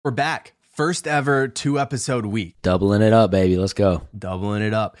We're back. First ever 2-episode week. Doubling it up, baby. Let's go. Doubling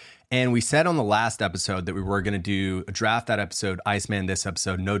it up. And we said on the last episode that we were going to do a draft that episode, Iceman this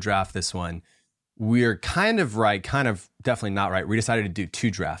episode, no draft this one. We're kind of right, kind of definitely not right. We decided to do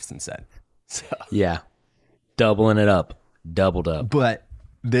 2 drafts instead. So. Yeah. Doubling it up. Doubled up. But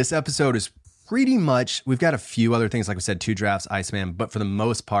this episode is pretty much, we've got a few other things, like we said, 2 drafts, Iceman, but for the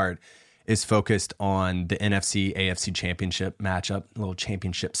most part, is focused on the NFC AFC championship matchup, a little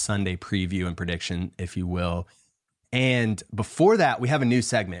championship Sunday preview and prediction, if you will. And before that, we have a new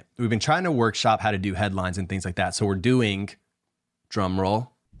segment. We've been trying to workshop how to do headlines and things like that. So we're doing, drum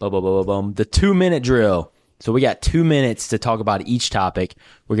roll, the 2-minute drill. So we got 2 minutes to talk about each topic.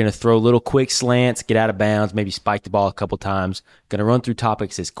 We're going to throw little quick slants, get out of bounds, maybe spike the ball a couple times. Going to run through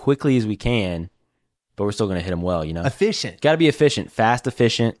topics as quickly as we can, but we're still going to hit them well, you know? Efficient. Got to be efficient, fast,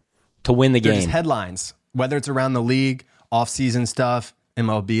 efficient to win the They're game. just headlines, whether it's around the league, off-season stuff,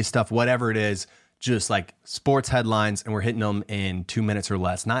 MLB stuff, whatever it is, just like sports headlines, and we're hitting them in 2 minutes or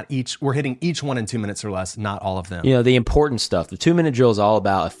less. We're hitting each one in 2 minutes or less, not all of them. You know, the important stuff. The 2-minute drill is all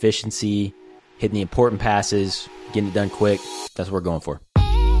about efficiency, hitting the important passes, getting it done quick. That's what we're going for.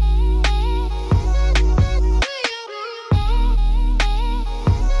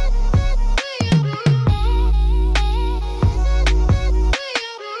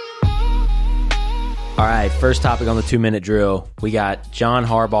 All right, first topic on the 2-minute drill. We got John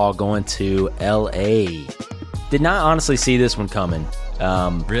Harbaugh going to L.A. Did not honestly see this one coming.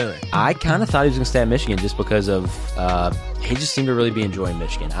 Really? I kind of thought he was going to stay at Michigan just because of he just seemed to really be enjoying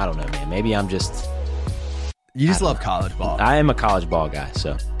Michigan. I don't know, man. Maybe I'm just... You just love college ball. I am a college ball guy,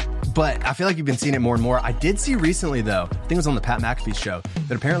 so... But I feel like you've been seeing it more and more. I did see recently, though, I think it was on the Pat McAfee show,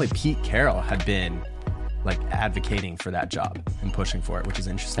 that apparently Pete Carroll had been like advocating for that job and pushing for it, which is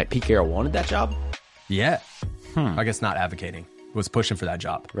interesting. Like Pete Carroll wanted that job? Yeah. I guess not advocating. Was pushing for that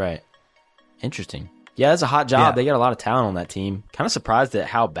job. Right. Interesting. Yeah, that's a hot job. Yeah. They got a lot of talent on that team. Kind of surprised at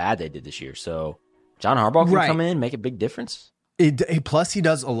how bad they did this year. So John Harbaugh can come in, make a big difference. Plus, he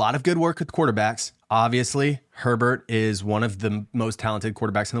does a lot of good work with quarterbacks. Obviously, Herbert is one of the most talented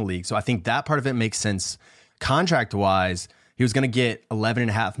quarterbacks in the league. So I think that part of it makes sense. Contract-wise, he was going to get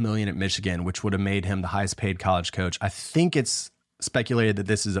 $11.5 million at Michigan, which would have made him the highest paid college coach. I think it's speculated that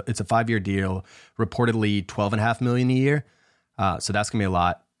it's a 5-year deal, reportedly $12.5 million a year. So that's gonna be a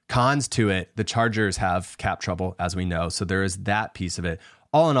lot. Cons to it, the Chargers have cap trouble, as we know. So there is that piece of it.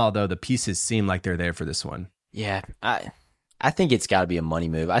 All in all, though, the pieces seem like they're there for this one. Yeah, I think it's got to be a money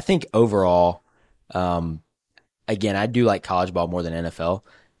move. I think overall, again, I do like college ball more than NFL.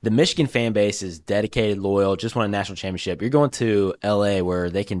 The Michigan fan base is dedicated, loyal, just won a national championship. You're going to LA where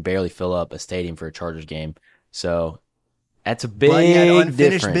they can barely fill up a stadium for a Chargers game. So that's a big unfinished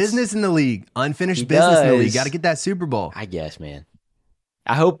difference. business in the league. Unfinished business in the league. Got to get that Super Bowl. I guess, man.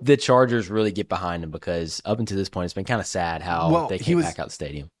 I hope the Chargers really get behind him because up until this point, it's been kind of sad how they can't pack out the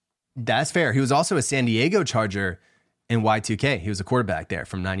stadium. That's fair. He was also a San Diego Charger in Y2K. He was a quarterback there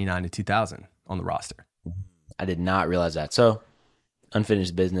from 99 to 2000 on the roster. I did not realize that. So,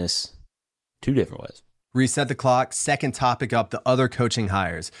 unfinished business, 2 different ways. Reset the clock. Second topic up, the other coaching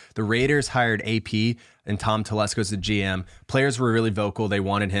hires. The Raiders hired AP and Tom Telesco as the GM. Players were really vocal. They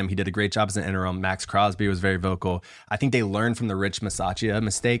wanted him. He did a great job as an interim. Max Crosby was very vocal. I think they learned from the Rich Bisaccia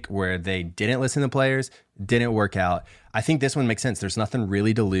mistake where they didn't listen to players, didn't work out. I think this one makes sense. There's nothing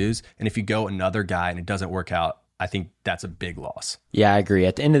really to lose. And if you go another guy and it doesn't work out, I think that's a big loss. Yeah, I agree.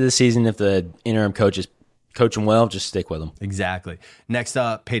 At the end of the season, if the interim coach is coaching well, just stick with him. Exactly. Next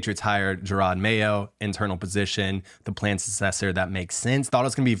up, Patriots hired Gerard Mayo, internal position, the planned successor. That makes sense. Thought it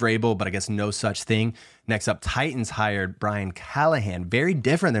was going to be Vrabel, but I guess no such thing. Next up, Titans hired Brian Callahan. Very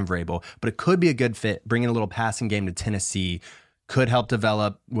different than Vrabel, but it could be a good fit. Bringing a little passing game to Tennessee could help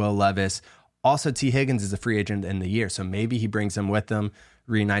develop Will Levis. Also, T. Higgins is a free agent in the year, so maybe he brings him with him,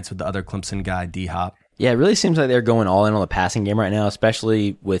 reunites with the other Clemson guy, D-Hop. Yeah, it really seems like they're going all in on the passing game right now,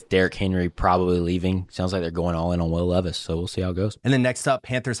 especially with Derrick Henry probably leaving. Sounds like they're going all in on Will Levis, so we'll see how it goes. And then next up,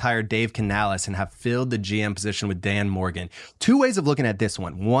 Panthers hired Dave Canales and have filled the GM position with Dan Morgan. 2 ways of looking at this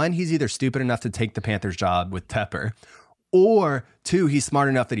one. 1, he's either stupid enough to take the Panthers job with Tepper, or 2, he's smart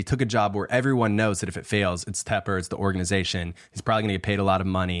enough that he took a job where everyone knows that if it fails, it's Tepper, it's the organization. He's probably going to get paid a lot of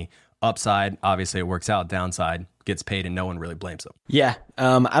money. Upside, obviously it works out. Downside, gets paid and no one really blames him. Yeah,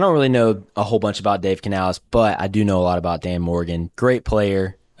 I don't really know a whole bunch about Dave Canales, but I do know a lot about Dan Morgan. Great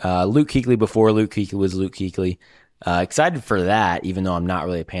player. Luke Kuechly before Luke Kuechly was Luke Kuechly. Excited for that, even though I'm not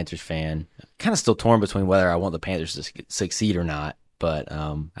really a Panthers fan. Kind of still torn between whether I want the Panthers to succeed or not, but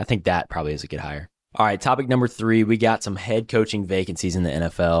I think that probably is a good hire. All right, topic number 3, we got some head coaching vacancies in the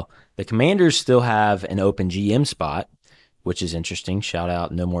NFL. The Commanders still have an open GM spot. which is interesting. Shout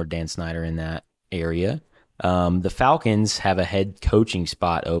out, no more Dan Snyder in that area. The Falcons have a head coaching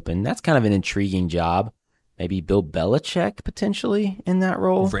spot open. That's kind of an intriguing job. Maybe Bill Belichick potentially in that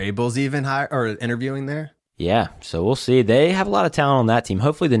role. Vrabel's even interviewing there. Yeah, so we'll see. They have a lot of talent on that team.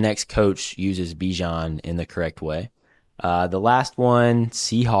 Hopefully the next coach uses Bijan in the correct way. The last one,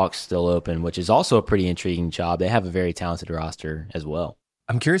 Seahawks still open, which is also a pretty intriguing job. They have a very talented roster as well.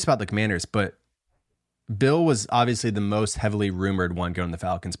 I'm curious about the Commanders, but Bill was obviously the most heavily rumored one going to the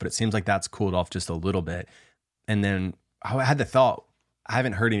Falcons, but it seems like that's cooled off just a little bit. And then I had the thought, I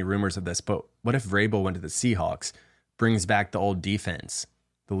haven't heard any rumors of this, but what if Vrabel went to the Seahawks, brings back the old defense,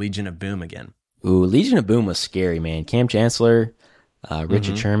 the Legion of Boom again? Ooh, Legion of Boom was scary, man. Cam Chancellor,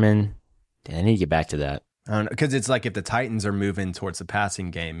 Richard Sherman. I need to get back to that. I don't know, because it's like if the Titans are moving towards the passing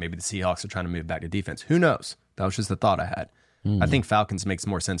game, maybe the Seahawks are trying to move back to defense. Who knows? That was just the thought I had. I think Falcons makes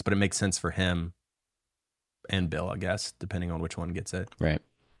more sense, but it makes sense for him and Bill, I guess, depending on which one gets it. Right.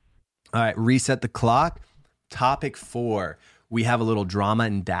 All right, reset the clock. Topic 4. We have a little drama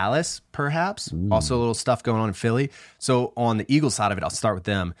in Dallas, perhaps. Also a little stuff going on in Philly. So on the Eagles side of it, I'll start with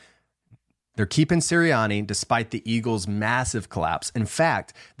them. They're keeping Sirianni despite the Eagles' massive collapse. In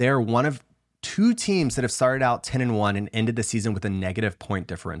fact, they are one of 2 teams that have started out 10-1 and ended the season with a negative point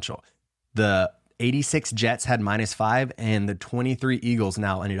differential. The 86 Jets had -5, and the 23 Eagles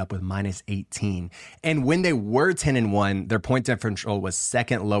now ended up with -18. And when they were 10-1, their point differential was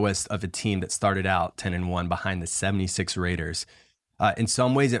second lowest of a team that started out 10-1 behind the 76 Raiders. In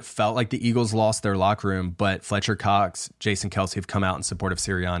some ways, it felt like the Eagles lost their locker room, but Fletcher Cox, Jason Kelce have come out in support of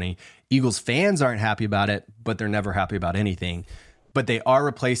Sirianni. Eagles fans aren't happy about it, but they're never happy about anything. But they are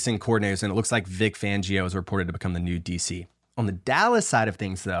replacing coordinators, and it looks like Vic Fangio is reported to become the new DC. On the Dallas side of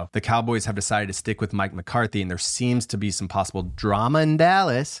things, though, the Cowboys have decided to stick with Mike McCarthy, and there seems to be some possible drama in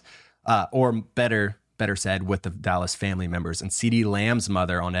Dallas, or better said, with the Dallas family members. And CeeDee Lamb's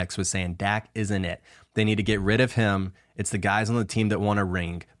mother on X was saying, Dak isn't it. They need to get rid of him. It's the guys on the team that want a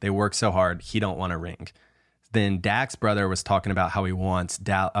ring. They work so hard. He don't want a ring. Then Dak's brother was talking about how he wants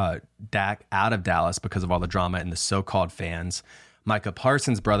Dak out of Dallas because of all the drama and the so-called fans. Micah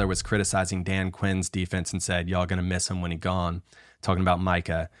Parsons' brother was criticizing Dan Quinn's defense and said, y'all going to miss him when he's gone, talking about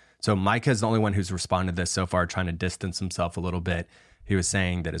Micah. So Micah is the only one who's responded to this so far, trying to distance himself a little bit. He was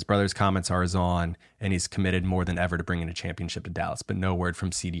saying that his brother's comments are his own, and he's committed more than ever to bringing a championship to Dallas, but no word from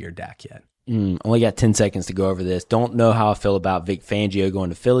CeeDee or Dak yet. Only got 10 seconds to go over this. Don't know how I feel about Vic Fangio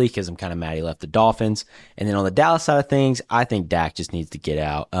going to Philly because I'm kind of mad he left the Dolphins. And then on the Dallas side of things, I think Dak just needs to get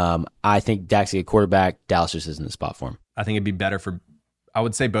out. I think Dak's a good quarterback. Dallas just isn't the spot for him. I think it'd be better for, I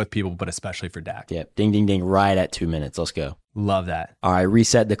would say both people, but especially for Dak. Yep. Ding, ding, ding. Right at 2 minutes. Let's go. Love that. All right.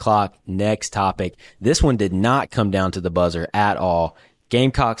 Reset the clock. Next topic. This one did not come down to the buzzer at all.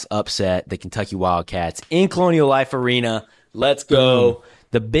 Gamecocks upset the Kentucky Wildcats in Colonial Life Arena. Let's go.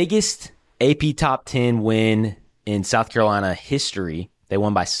 The biggest AP Top 10 win in South Carolina history. They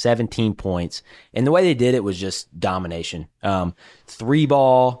won by 17 points. And the way they did it was just domination.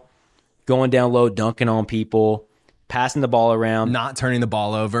 3-ball, going down low, dunking on people, passing the ball around. Not turning the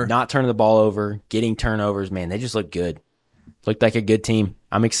ball over. Getting turnovers. Man, they just looked good. Looked like a good team.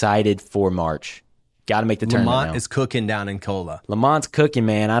 I'm excited for March. Got to make the tournament Lamont now. is cooking down in Cola. Lamont's cooking,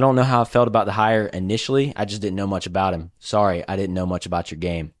 man. I don't know how I felt about the hire initially. I just didn't know much about him. Sorry, I didn't know much about your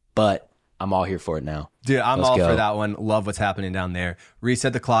game. But I'm all here for it now. Dude, Let's all go. For that one. Love what's happening down there.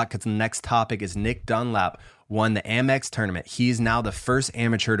 Reset the clock because the next topic is Nick Dunlap won the Amex tournament. He's now the first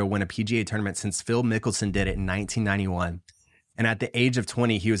amateur to win a PGA tournament since Phil Mickelson did it in 1991. And at the age of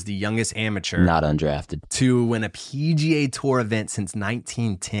 20, he was the youngest amateur. Not undrafted. To win a PGA Tour event since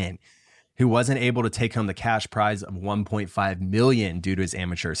 1910. Who wasn't able to take home the cash prize of $1.5 million due to his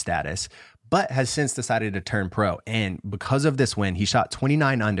amateur status, but has since decided to turn pro. And because of this win, he shot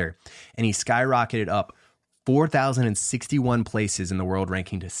 29 under, and he skyrocketed up 4,061 places in the world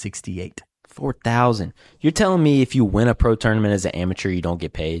ranking to 68. 4,000. You're telling me if you win a pro tournament as an amateur, you don't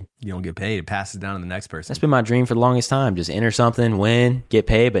get paid? You don't get paid. It passes down to the next person. That's been my dream for the longest time. Just enter something, win, get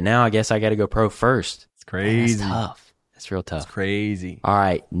paid. But now I guess I got to go pro first. It's crazy. That's tough. It's real tough. It's crazy. All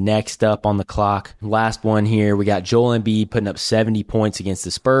right, next up on the clock, last one here. We got Joel Embiid putting up 70 points against the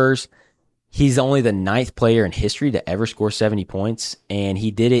Spurs. He's only the 9th player in history to ever score 70 points, and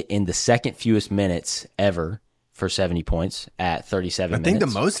he did it in the second fewest minutes ever for 70 points at 37 minutes. I think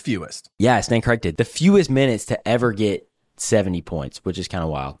the most fewest. Yeah, I stand corrected. The fewest minutes to ever get 70 points, which is kind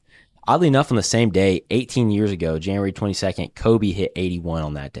of wild. Oddly enough, on the same day, 18 years ago, January 22nd, Kobe hit 81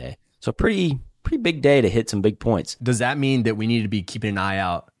 on that day. So pretty big day to hit some big points. Does that mean that we need to be keeping an eye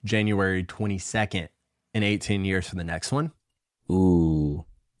out January 22nd in 18 years for the next one? Ooh,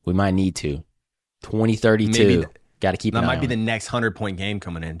 we might need to. 2032. Got to keep an That eye might be on the it. next 100-point game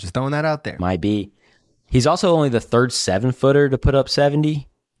coming in. Just throwing that out there. Might be. He's also only the third 7-footer to put up 70,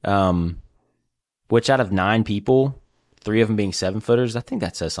 which out of 9 people, 3 of them being 7-footers, I think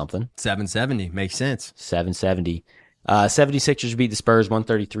that says something. 770 makes sense. 770. 76ers beat the Spurs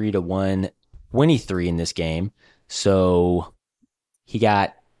 133 to 123 in this game. So he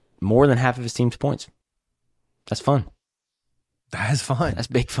got more than half of his team's points. That's fun. That's fun. That's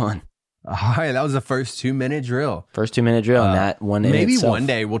big fun. All right, that was the first 2-minute drill. First 2-minute drill, and that one in Maybe itself. one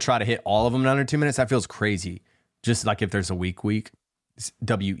day we'll try to hit all of them in under 2 minutes. That feels crazy. Just like if there's a week. It's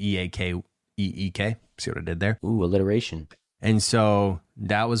WEAKEEK. See what I did there? Ooh, alliteration. And so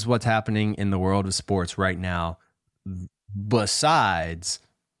that was what's happening in the world of sports right now, besides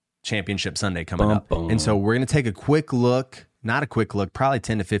Championship Sunday coming Bum, up. bum. And so we're going to take a quick look, not a quick look, probably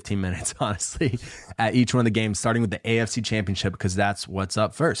 10 to 15 minutes, honestly, at each one of the games, starting with the AFC Championship, because that's what's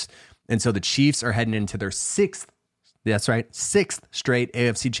up first. And so the Chiefs are heading into their sixth straight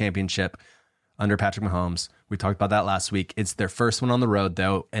AFC Championship under Patrick Mahomes. We talked about that last week. It's their first one on the road,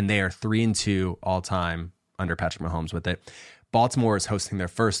 though, and they are 3-2 all time under Patrick Mahomes with it. Baltimore is hosting their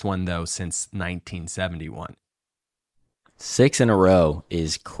first one, though, since 1971. 6 in a row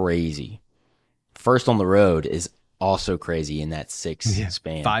is crazy. First on the road is also crazy in that 6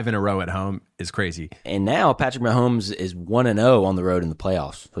 span. 5 in a row at home is crazy. And now Patrick Mahomes is 1-0 on the road in the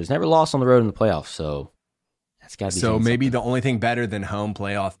playoffs. So he's never lost on the road in the playoffs. So that's got to be So saying maybe something. the only thing better than home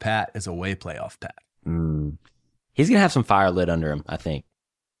playoff Pat is away playoff Pat, He's going to have some fire lit under him, I think.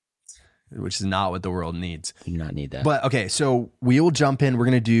 which is not what the world needs. You do not need that. But okay, so we will jump in. We're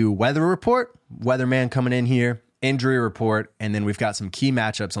going to do weather report, weatherman coming in here, injury report, and then we've got some key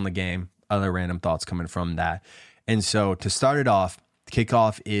matchups on the game, other random thoughts coming from that. And so to start it off,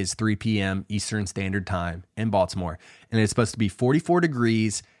 kickoff is 3 p.m. Eastern Standard Time in Baltimore, and it's supposed to be 44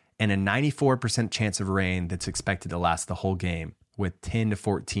 degrees and a 94% chance of rain that's expected to last the whole game with 10 to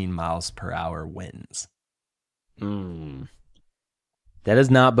 14 miles per hour winds. That does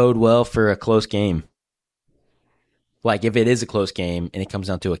not bode well for a close game. Like, if it is a close game and it comes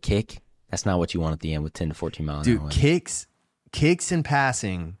down to a kick, that's not what you want at the end with 10 to 14 miles an hour. Dude, kicks and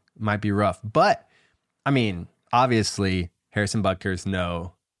passing might be rough, but I mean, obviously Harrison Butker's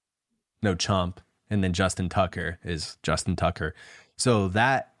no chump, and then Justin Tucker is Justin Tucker. So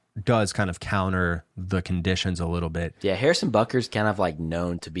that does kind of counter the conditions a little bit. Yeah, Harrison Butker's kind of like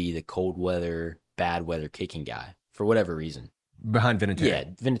known to be the cold weather, bad weather kicking guy for whatever reason. Behind Vinatieri. Yeah,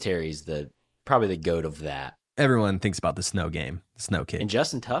 Vinatieri is probably the goat of that. Everyone thinks about the snow game, the snow kick. And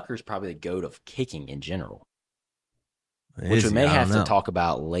Justin Tucker's probably the goat of kicking in general, Is which we he? may I have don't to know. talk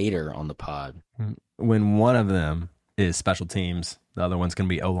about later on the pod. When one of them is special teams, the other one's going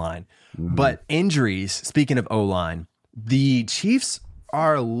to be O-line. But injuries, speaking of O-line, the Chiefs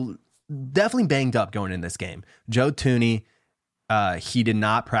are definitely banged up going in this game. Joe Thuney, he did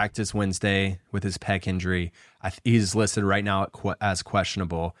not practice Wednesday with his pec injury. He's listed right now as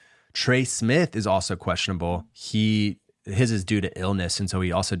questionable. Trey Smith is also questionable. His is due to illness, and so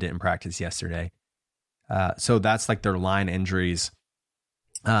he also didn't practice yesterday. So that's like their line injuries.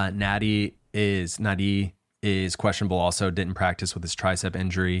 Nadi is questionable also, didn't practice with his tricep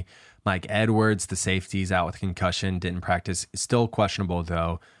injury. Mike Edwards, the safety's out with concussion, didn't practice. Still questionable,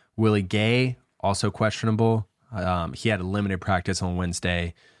 though. Willie Gay, also questionable. He had a limited practice on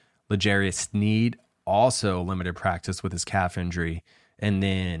Wednesday. L'Jarius Sneed, also limited practice with his calf injury. And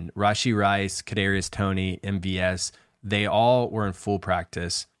then Rashee Rice, Kadarius Toney, MVS, they all were in full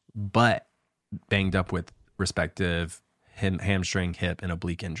practice, but banged up with respective hamstring, hip, and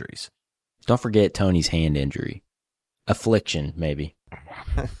oblique injuries. Don't forget Tony's hand injury. Affliction, maybe.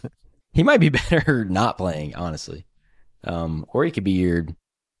 He might be better not playing, honestly. Or he could be your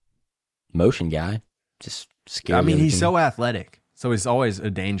motion guy. Just scare I mean, the he's other so athletic, so it's always a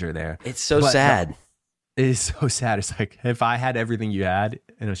danger there. team. It's so But sad. It is so sad. It's like, if I had everything you had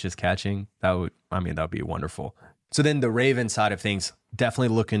and it was just catching, that would be wonderful. So then the Ravens side of things,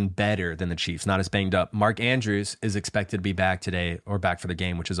 definitely looking better than the Chiefs, not as banged up. Mark Andrews is expected to be back today, or back for the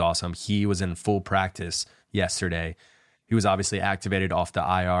game, which is awesome. He was in full practice yesterday. He was obviously activated off the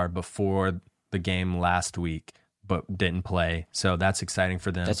IR before the game last week, but didn't play. So that's exciting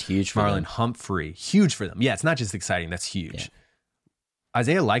for them. That's huge for Marlon them. Humphrey, huge for them. Yeah, it's not just exciting, that's huge. Yeah.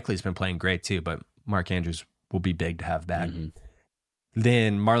 Isaiah Likely's been playing great too, but Mark Andrews will be big to have back. Mm-hmm.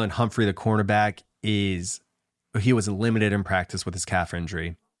 Then Marlon Humphrey, the cornerback, he was limited in practice with his calf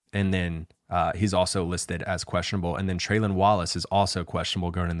injury. And then he's also listed as questionable. And then Traylon Wallace is also questionable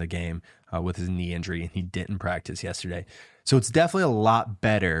going in the game with his knee injury, and he didn't practice yesterday. So it's definitely a lot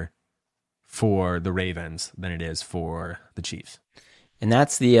better for the Ravens than it is for the Chiefs. And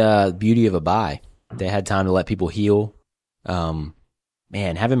that's the beauty of a bye. They had time to let people heal.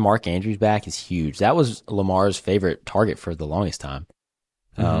 Man, having Mark Andrews back is huge. That was Lamar's favorite target for the longest time.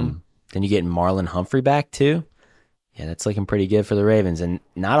 Then you get Marlon Humphrey back too. Yeah, that's looking pretty good for the Ravens, and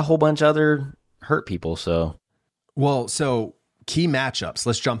not a whole bunch of other hurt people. So key matchups.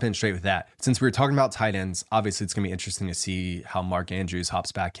 Let's jump in straight with that. Since we were talking about tight ends, obviously it's going to be interesting to see how Mark Andrews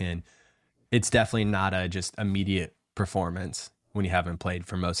hops back in. It's definitely not a just immediate performance when you haven't played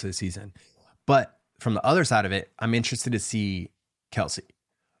for most of the season. But from the other side of it, I'm interested to see Kelce.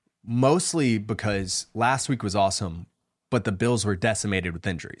 Mostly because last week was awesome, but the Bills were decimated with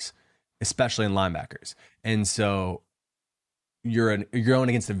injuries, especially in linebackers. And so you're going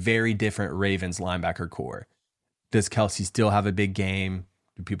against a very different Ravens linebacker core. Does Kelce still have a big game?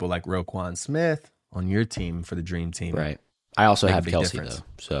 Do people like Roquan Smith on your team for the dream team? Right. I also have Kelce though.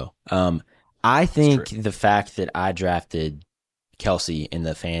 So I think the fact that I drafted Kelce in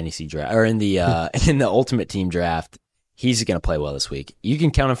the fantasy draft or in the in the ultimate team draft, he's going to play well this week. You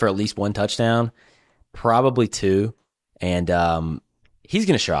can count him for at least 1 touchdown, probably 2, and he's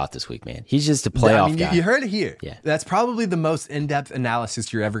going to show out this week, man. He's just a playoff guy. You heard it here. Yeah. That's probably the most in-depth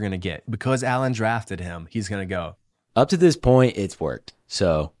analysis you're ever going to get. Because Allen drafted him, he's going to go. Up to this point, it's worked.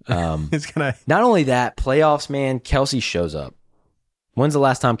 So it's gonna. Not only that, playoffs, man, Kelce shows up. When's the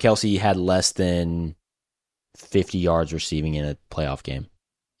last time Kelce had less than 50 yards receiving in a playoff game?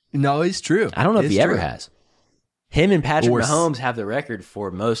 No, it's true. I don't know if he ever has. Him and Patrick Mahomes have the record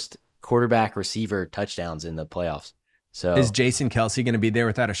for most quarterback receiver touchdowns in the playoffs. So is Jason Kelce going to be there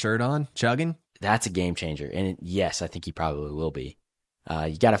without a shirt on, chugging? That's a game changer. And yes, I think he probably will be.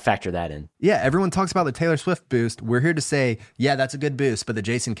 You got to factor that in. Yeah, everyone talks about the Taylor Swift boost. We're here to say, yeah, that's a good boost, but the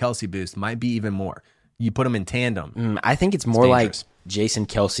Jason Kelce boost might be even more. You put them in tandem. I think it's more like Jason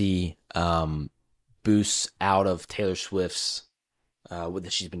Kelce boosts out of Taylor Swift's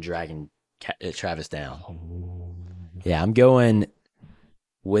that she's been dragging Travis down. Yeah, I'm going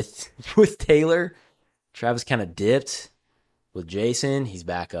with Taylor. Travis kind of dipped. With Jason, he's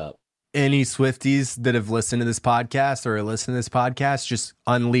back up. Any Swifties that have listened to this podcast or listen to this podcast, just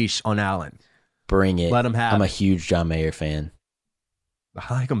unleash on Allen. Bring it. Let him have I'm a huge John Mayer fan.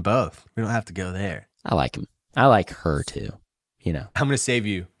 I like them both. We don't have to go there. I like him. I like her too. You know, I'm going to save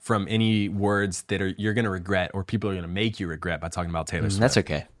you from any words that you're going to regret or people are going to make you regret by talking about Taylor Swift. That's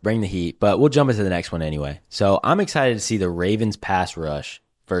okay. Bring the heat. But we'll jump into the next one anyway. So I'm excited to see the Ravens pass rush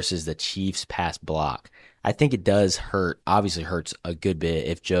versus the Chiefs pass block. I think it does hurt, obviously hurts a good bit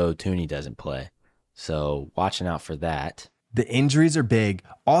if Joe Thuney doesn't play. So watching out for that. The injuries are big.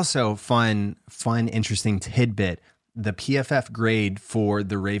 Also, fun, interesting tidbit. The PFF grade for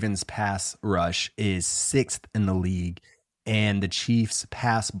the Ravens pass rush is 6th in the league, and the Chiefs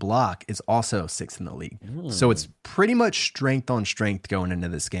pass block is also 6th in the league. So it's pretty much strength on strength going into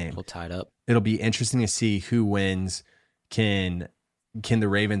this game. We'll tie it up. It'll be interesting to see who wins. Can the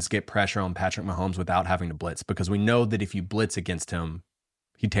Ravens get pressure on Patrick Mahomes without having to blitz? Because we know that if you blitz against him,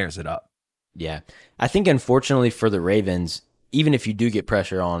 he tears it up. Yeah. I think unfortunately for the Ravens, even if you do get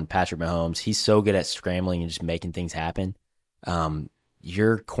pressure on Patrick Mahomes, he's so good at scrambling and just making things happen.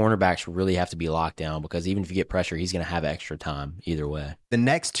 Your cornerbacks really have to be locked down because even if you get pressure, he's going to have extra time either way. The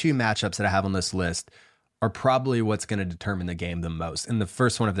next 2 matchups that I have on this list are probably what's going to determine the game the most. And the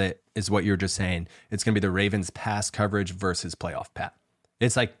first one of it is what you were just saying. It's going to be the Ravens pass coverage versus playoff pat.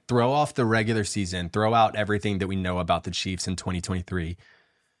 It's like throw off the regular season, throw out everything that we know about the Chiefs in 2023.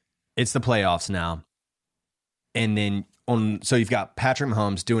 It's the playoffs now. And then so you've got Patrick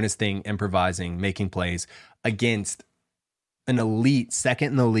Mahomes doing his thing, improvising, making plays against an elite second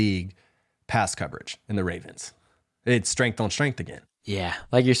in the league pass coverage in the Ravens. It's strength on strength again. Yeah,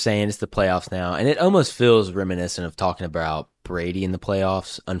 like you're saying, it's the playoffs now. And it almost feels reminiscent of talking about Brady in the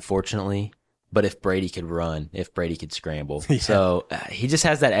playoffs, unfortunately. But if Brady could run, if Brady could scramble. Yeah. So he just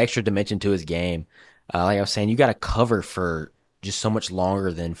has that extra dimension to his game. Like I was saying, you got to cover for just so much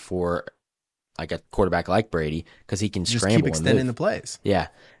longer than for like a quarterback like Brady because he can just scramble keep extending the plays. Yeah.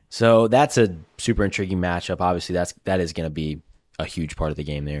 So that's a super intriguing matchup. Obviously, that is going to be a huge part of the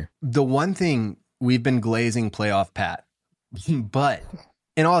game there. The one thing we've been glazing playoff Pat, but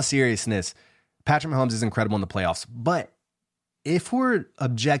in all seriousness, Patrick Mahomes is incredible in the playoffs. But if we're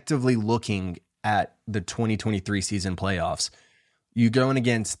objectively looking at the 2023 season playoffs, you're going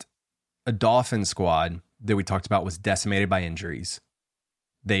against a Dolphins squad that we talked about was decimated by injuries.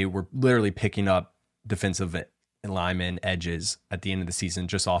 They were literally picking up defensive linemen, edges at the end of the season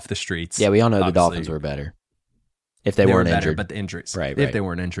just off the streets. Yeah, we all know the Dolphins were better. If they weren't injured. But the injuries. Right. If they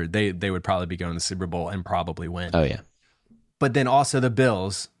weren't injured, they would probably be going to the Super Bowl and probably win. Oh, yeah. But then also the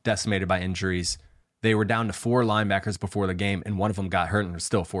Bills, decimated by injuries. They were down to 4 linebackers before the game, and one of them got hurt and was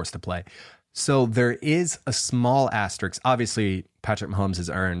still forced to play. So there is a small asterisk. Obviously, Patrick Mahomes has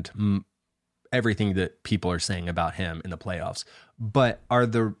earned everything that people are saying about him in the playoffs. But are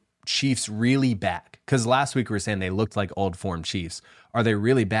the Chiefs really back? Because last week we were saying they looked like old form Chiefs. Are they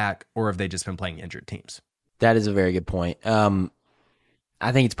really back, or have they just been playing injured teams? That is a very good point.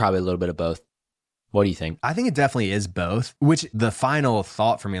 I think it's probably a little bit of both. What do you think? I think it definitely is both, which the final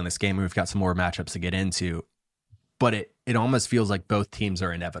thought for me on this game, we've got some more matchups to get into, but it almost feels like both teams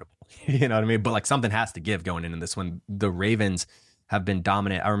are inevitable. You know what I mean? But like something has to give going into this one. The Ravens have been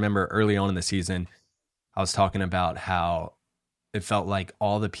dominant. I remember early on in the season, I was talking about how it felt like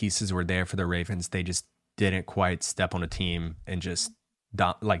all the pieces were there for the Ravens. They just didn't quite step on a team and just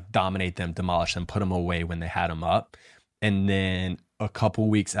dominate them, demolish them, put them away when they had them up. And then a couple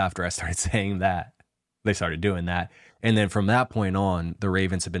weeks after I started saying that, they started doing that. And then from that point on, the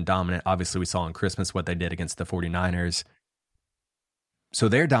Ravens have been dominant. Obviously, we saw on Christmas what they did against the 49ers. So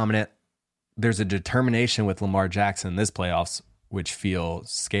they're dominant. There's a determination with Lamar Jackson in this playoffs, which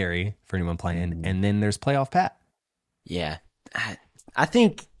feels scary for anyone playing. And then there's playoff Pat. Yeah. I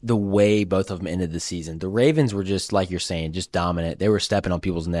think the way both of them ended the season, the Ravens were just, like you're saying, just dominant. They were stepping on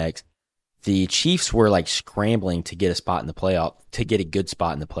people's necks. The Chiefs were like scrambling to get a spot in the playoff, to get a good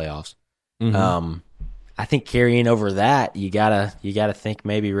spot in the playoffs. Mm-hmm. I think carrying over that, you gotta think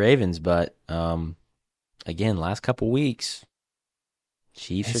maybe Ravens, but again, last couple weeks,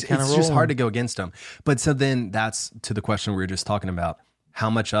 Chiefs are kind of rolling. It's just hard to go against them. But so then that's to the question we were just talking about. How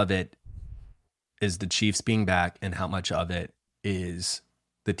much of it is the Chiefs being back, and how much of it is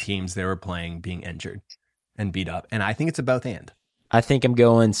the teams they were playing being injured and beat up? And I think it's a both and. I think I'm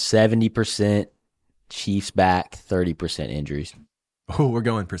going 70% Chiefs back, 30% injuries. Oh, we're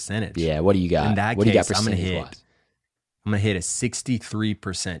going percentage. Yeah, what do you got? In that what case, do you got percentage-wise? I'm going to hit a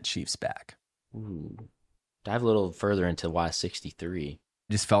 63% Chiefs back. Ooh. Dive a little further into why 63.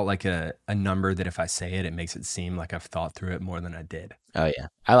 Just felt like a number that if I say it, it makes it seem like I've thought through it more than I did. Oh, yeah.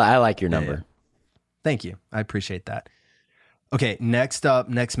 I like your number. Yeah. Thank you. I appreciate that. Okay, next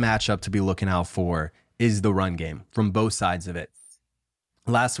matchup to be looking out for is the run game from both sides of it.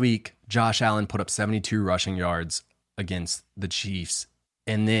 Last week, Josh Allen put up 72 rushing yards against the Chiefs,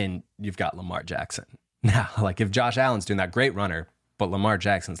 and then you've got Lamar Jackson. Now, like if Josh Allen's doing that, great runner, but Lamar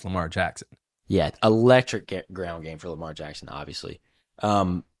Jackson's Lamar Jackson. Yeah, electric ground game for Lamar Jackson, obviously.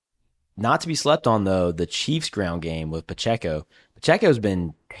 Not to be slept on, though, the Chiefs' ground game with Pacheco. Pacheco's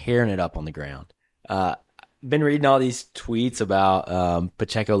been tearing it up on the ground. Been reading all these tweets about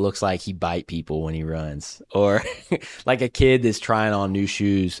Pacheco looks like he bite people when he runs, or like a kid that's trying on new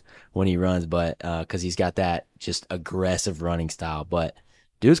shoes when he runs, but because he's got that just aggressive running style. But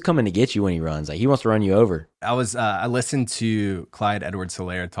dude's coming to get you when he runs. Like he wants to run you over. I listened to Clyde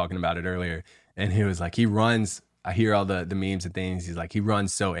Edwards-Helaire talking about it earlier, and he was like, he runs. I hear all the memes and things. He's like, he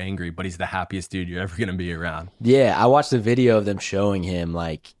runs so angry, but he's the happiest dude you're ever going to be around. Yeah, I watched the video of them showing him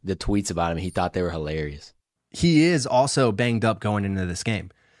like the tweets about him. He thought they were hilarious. He is also banged up going into this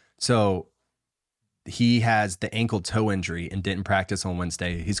game. So he has the ankle toe injury and didn't practice on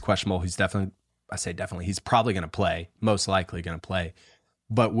Wednesday. He's questionable. He's definitely, he's probably going to play, most likely going to play.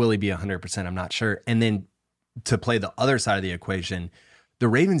 But will he be 100%? I'm not sure. And then to play the other side of the equation, the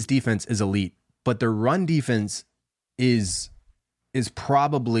Ravens defense is elite, but their run defense is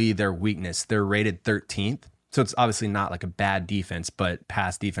probably their weakness. They're rated 13th. So it's obviously not like a bad defense, but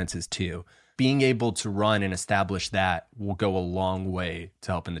pass defense is too. Being able to run and establish that will go a long way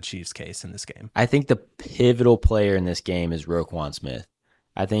to helping the Chiefs' case in this game. I think the pivotal player in this game is Roquan Smith.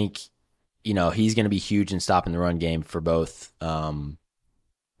 I think, he's going to be huge in stopping the run game for both Pacheco,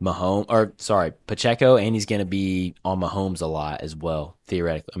 and he's going to be on Mahomes a lot as well,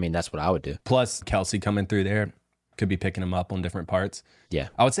 theoretically. I mean, that's what I would do. Plus, Kelsey coming through there could be picking him up on different parts. Yeah.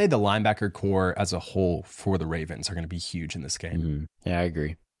 I would say the linebacker core as a whole for the Ravens are going to be huge in this game. Mm-hmm. Yeah, I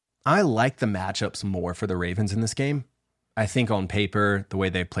agree. I like the matchups more for the Ravens in this game. I think on paper, the way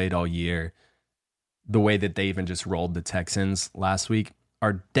they played all year, the way that they even just rolled the Texans last week,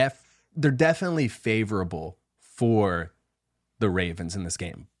 they're definitely favorable for the Ravens in this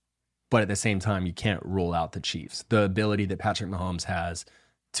game. But at the same time, you can't rule out the Chiefs. The ability that Patrick Mahomes has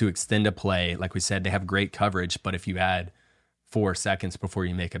to extend a play, like we said, they have great coverage, but if you add 4 seconds before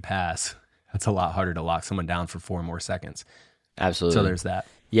you make a pass, that's a lot harder to lock someone down for 4 more seconds. Absolutely. So there's that.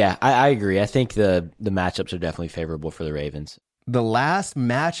 Yeah, I agree. I think the matchups are definitely favorable for the Ravens. The last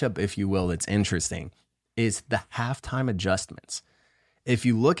matchup, if you will, that's interesting is the halftime adjustments. If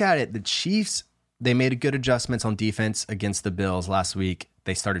you look at it, the Chiefs, they made good adjustments on defense against the Bills last week.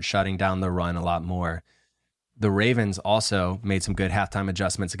 They started shutting down the run a lot more. The Ravens also made some good halftime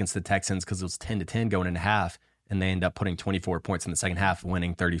adjustments against the Texans because it was 10-10 going into half, and they end up putting 24 points in the second half,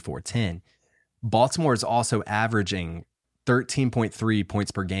 winning 34-10. Baltimore is also averaging 13.3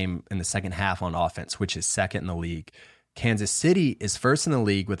 points per game in the second half on offense, which is second in the league. Kansas City is first in the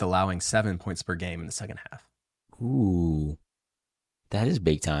league with allowing 7 points per game in the second half. Ooh, that is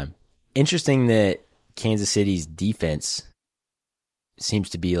big time. Interesting that Kansas City's defense seems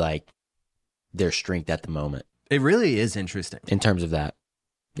to be like their strength at the moment. It really is interesting. In terms of that.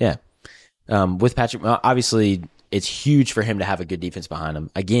 Yeah. With Patrick, obviously, it's huge for him to have a good defense behind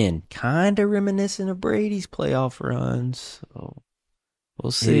him. Again, kind of reminiscent of Brady's playoff runs. So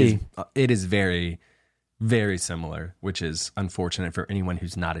we'll see. It is very, very similar, which is unfortunate for anyone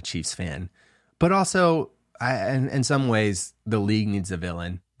who's not a Chiefs fan. But also, in some ways, the league needs a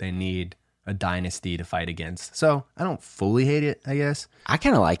villain. They need a dynasty to fight against. So I don't fully hate it, I guess. I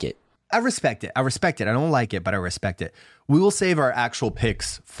kind of like it. I respect it. I don't like it, but I respect it. We will save our actual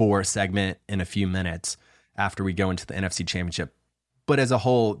picks for a segment in a few minutes after we go into the NFC Championship. But as a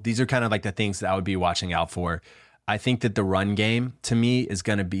whole, these are kind of like the things that I would be watching out for. I think that the run game, to me, is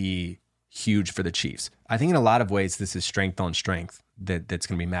going to be huge for the Chiefs. I think in a lot of ways, this is strength on strength that's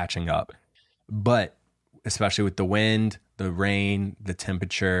going to be matching up. But especially with the wind, the rain, the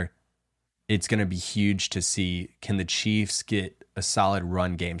temperature, it's going to be huge to see, can the Chiefs get a solid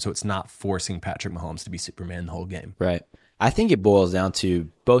run game so it's not forcing Patrick Mahomes to be Superman the whole game. Right. I think it boils down to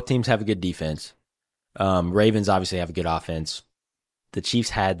both teams have a good defense. Ravens obviously have a good offense. The Chiefs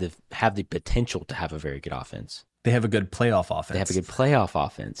have the potential to have a very good offense. They have a good playoff offense. They have a good playoff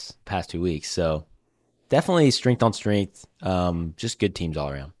offense past 2 weeks. So definitely strength on strength. Just good teams all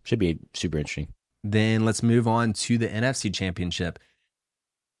around. Should be super interesting. Then let's move on to the NFC Championship.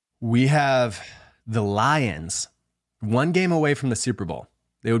 We have the Lions, one game away from the Super Bowl.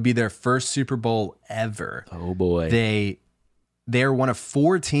 They would be their first Super Bowl ever. Oh, boy. They are one of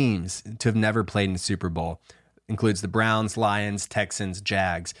 4 teams to have never played in the Super Bowl. Includes the Browns, Lions, Texans,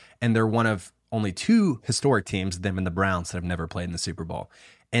 Jags. And they're one of only 2 historic teams, them and the Browns, that have never played in the Super Bowl.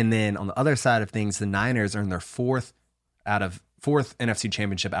 And then on the other side of things, the Niners are in their fourth NFC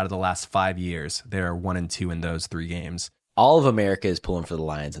Championship out of the last 5 years. They're 1-2 in those 3 games. All of America is pulling for the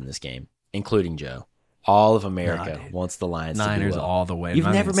Lions in this game, including Joe. All of America wants the Lions Niners to do well. all the way. You've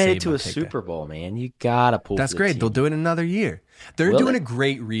never made it to a Super Bowl, man. You gotta pull. That's for the great. team. They'll do it in another year. They're doing a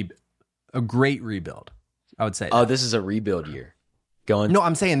great rebuild. I would say. Oh, this is a rebuild year. No,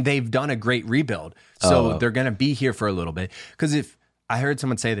 I'm saying they've done a great rebuild, so they're gonna be here for a little bit. Because if I heard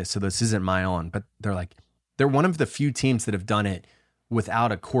someone say this, so this isn't my own, but they're one of the few teams that have done it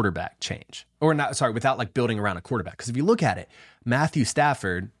without a quarterback change, without like building around a quarterback. Because if you look at it, Matthew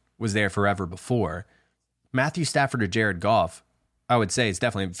Stafford was there forever before. Matthew Stafford or Jared Goff, I would say, is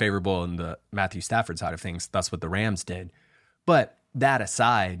definitely favorable in the Matthew Stafford side of things. That's what the Rams did. But that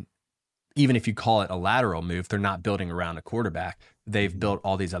aside, even if you call it a lateral move, they're not building around a quarterback. They've built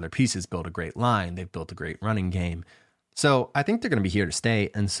all these other pieces, built a great line. They've built a great running game. So I think they're going to be here to stay.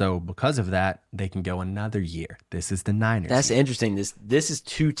 And so because of that, they can go another year. This is the Niners. That's interesting. This is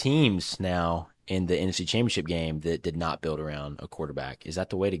 2 teams now in the NFC Championship game that did not build around a quarterback. Is that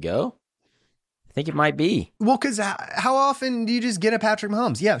the way to go? I think it might be. Well, because how often do you just get a Patrick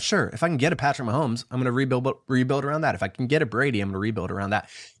Mahomes? Yeah, sure. If I can get a Patrick Mahomes, I'm going to rebuild around that. If I can get a Brady, I'm going to rebuild around that.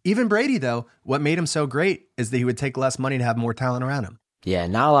 Even Brady, though, what made him so great is that he would take less money to have more talent around him. Yeah,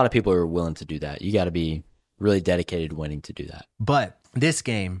 not a lot of people are willing to do that. You got to be really dedicated to winning to do that. But this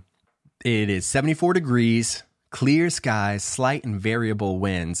game, it is 74 degrees, clear skies, slight and variable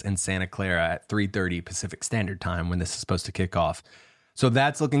winds in Santa Clara at 3:30 Pacific Standard Time when this is supposed to kick off. So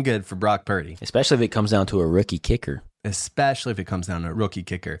that's looking good for Brock Purdy. Especially if it comes down to a rookie kicker.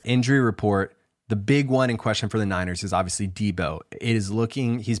 Injury report, the big one in question for the Niners is obviously Debo. He's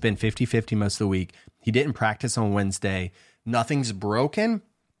been 50-50 most of the week. He didn't practice on Wednesday. Nothing's broken,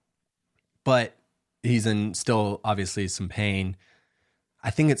 but he's in still obviously some pain.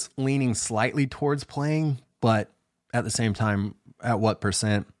 I think it's leaning slightly towards playing, but at the same time, at what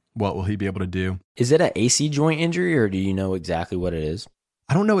percent? What will he be able to do? Is it an AC joint injury, or do you know exactly what it is?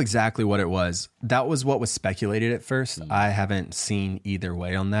 I don't know exactly what it was. That was what was speculated at first. I haven't seen either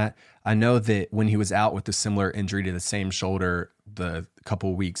way on that. I know that when he was out with a similar injury to the same shoulder the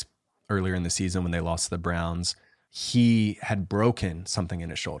couple weeks earlier in the season when they lost to the Browns, he had broken something in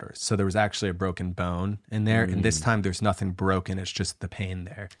his shoulder. So there was actually a broken bone in there. And this time there's nothing broken. It's just the pain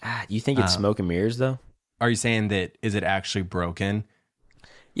there. You think it's smoke and mirrors, though? Are you saying that is it actually broken?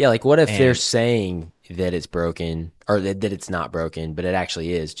 Yeah, like what if they're saying that it's broken or that it's not broken, but it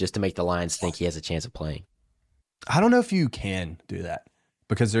actually is, just to make the Lions think he has a chance of playing? I don't know if you can do that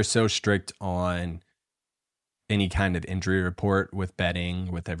because they're so strict on any kind of injury report with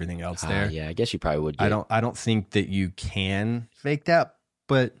betting, with everything else there. Yeah, I guess you probably would. I don't think that you can fake that,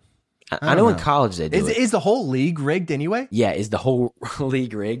 but I know in college they do it. Is the whole league rigged anyway? Yeah, is the whole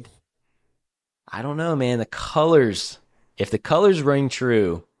league rigged? I don't know, man. The colors, if the colors ring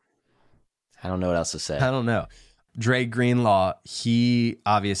true, I don't know what else to say. I don't know. Dre Greenlaw, he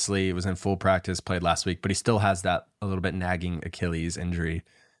obviously was in full practice, played last week, but he still has that a little bit nagging Achilles injury.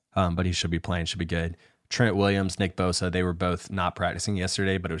 But he should be playing, should be good. Trent Williams, Nick Bosa, they were both not practicing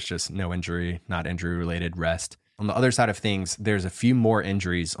yesterday, but it was just no injury, not injury-related rest. On the other side of things, there's a few more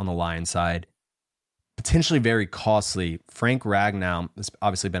injuries on the Lions side, potentially very costly. Frank Ragnow has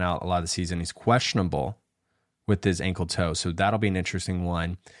obviously been out a lot of the season. He's questionable with his ankle toe, so that'll be an interesting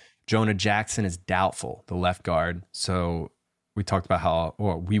one. Jonah Jackson is doubtful, the left guard. So we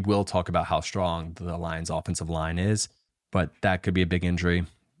will talk about how strong the Lions' offensive line is, but that could be a big injury.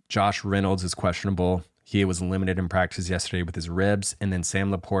 Josh Reynolds is questionable. He was limited in practice yesterday with his ribs. And then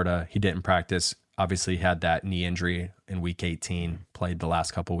Sam Laporta, he didn't practice. Obviously had that knee injury in week 18, played the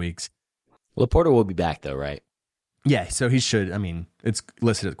last couple weeks. Laporta will be back though, right? Yeah, so he should. I mean, it's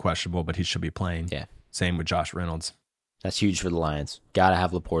listed as questionable, but he should be playing. Yeah. Same with Josh Reynolds. That's huge for the Lions. Got to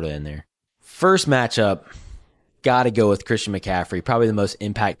have Laporta in there. First matchup, got to go with Christian McCaffrey, probably the most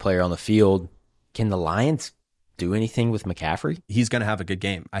impact player on the field. Can the Lions do anything with McCaffrey? He's going to have a good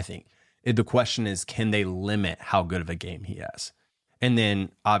game, I think. The question is, can they limit how good of a game he has? And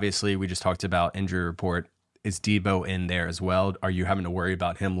then, obviously, we just talked about injury report. Is Debo in there as well? Are you having to worry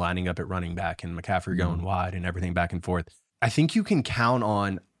about him lining up at running back and McCaffrey going wide and everything back and forth? I think you can count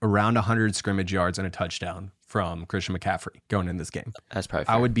on around 100 scrimmage yards and a touchdown from Christian McCaffrey going in this game. That's probably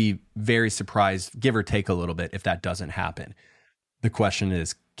fair. I would be very surprised, give or take a little bit, if that doesn't happen. The question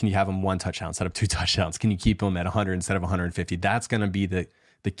is, can you have him one touchdown instead of two touchdowns? Can you keep him at 100 instead of 150? That's going to be the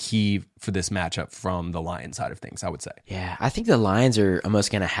key for this matchup from the Lions side of things, I would say. Yeah, I think the Lions are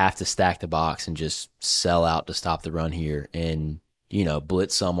almost going to have to stack the box and just sell out to stop the run here and,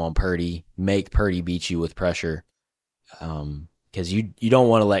 blitz some on Purdy, make Purdy beat you with pressure. Because you don't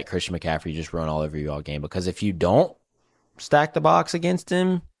want to let Christian McCaffrey just run all over you all game, because if you don't stack the box against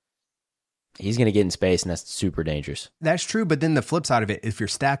him, he's going to get in space, and that's super dangerous. That's true, but then the flip side of it, if you're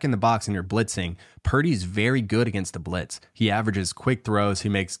stacking the box and you're blitzing, Purdy's very good against the blitz. He averages quick throws. He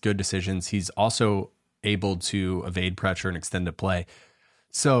makes good decisions. He's also able to evade pressure and extend the play.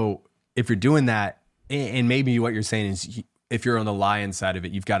 So if you're doing that, and maybe what you're saying is if you're on the Lions side of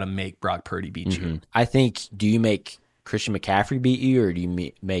it, you've got to make Brock Purdy beat you. I think, do you make Christian McCaffrey beat you, or do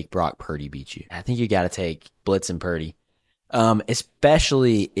you make Brock Purdy beat you? I think you got to take blitz and Purdy.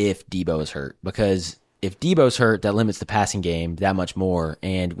 Especially if Debo is hurt, because if Debo's hurt, that limits the passing game that much more.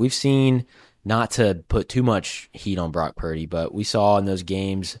 And we've seen, not to put too much heat on Brock Purdy, but we saw in those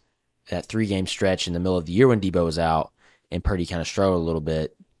games, that 3-game stretch in the middle of the year when Debo was out and Purdy kind of struggled a little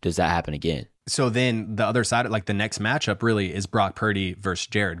bit. Does that happen again? So then the other side, like the next matchup really is Brock Purdy versus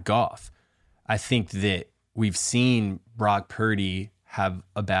Jared Goff. I think that we've seen Brock Purdy have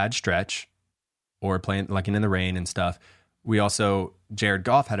a bad stretch or playing like in the rain and stuff. Jared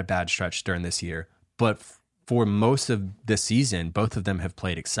Goff had a bad stretch during this year, but for most of the season, both of them have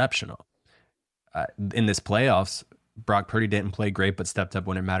played exceptional. In this playoffs, Brock Purdy didn't play great, but stepped up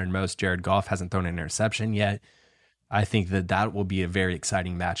when it mattered most. Jared Goff hasn't thrown an interception yet. I think that will be a very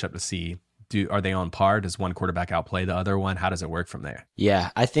exciting matchup to see. Are they on par? Does one quarterback outplay the other one? How does it work from there? Yeah,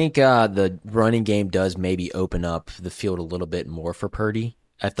 I think the running game does maybe open up the field a little bit more for Purdy.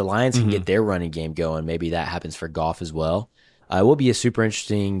 If the Lions can get their running game going, maybe that happens for Goff as well. It will be a super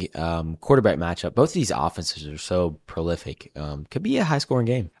interesting quarterback matchup. Both of these offenses are so prolific. Could be a high-scoring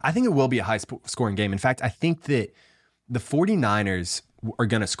game. I think it will be a high-scoring game. In fact, I think that the 49ers are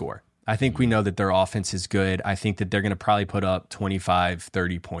going to score. I think we know that their offense is good. I think that they're going to probably put up 25,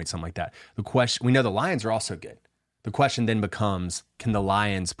 30 points, something like that. We know the Lions are also good. The question then becomes, can the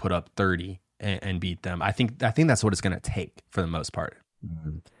Lions put up 30 and beat them? I think that's what it's going to take for the most part.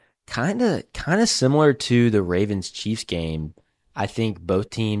 Kind of similar to the Ravens-Chiefs game. I think both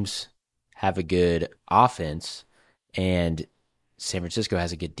teams have a good offense, and San Francisco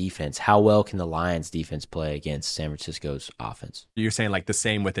has a good defense. How well can the Lions defense play against San Francisco's offense? You're saying like the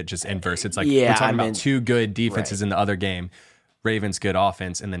same with it, just inverse. It's like we're talking about two good defenses in the other game. Ravens good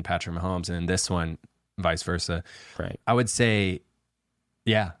offense, and then Patrick Mahomes, and in this one, vice versa. Right. I would say,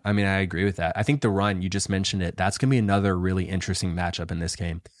 yeah, I mean, I agree with that. I think the run, you just mentioned it, that's going to be another really interesting matchup in this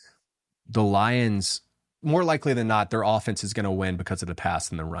game. The Lions, more likely than not, their offense is going to win because of the pass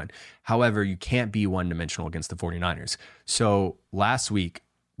and the run. However, you can't be one-dimensional against the 49ers. So last week,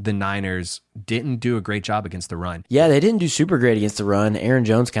 the Niners didn't do a great job against the run. Yeah, they didn't do super great against the run. Aaron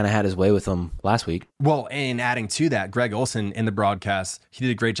Jones kind of had his way with them last week. Well, and adding to that, Greg Olsen in the broadcast, he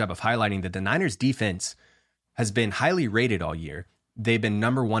did a great job of highlighting that the Niners defense has been highly rated all year. they've been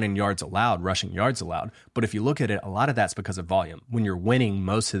number one in yards allowed, rushing yards allowed. But if you look at it, a lot of that's because of volume. When you're winning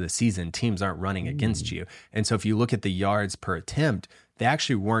most of the season, teams aren't running against you. And so if you look at the yards per attempt, they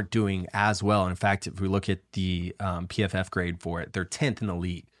actually weren't doing as well. In fact, if we look at the PFF grade for it, they're 10th in the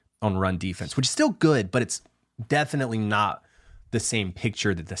league on run defense, which is still good, but it's definitely not the same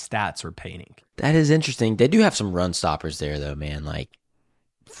picture that the stats are painting. That is interesting. They do have some run stoppers there, though, man. Like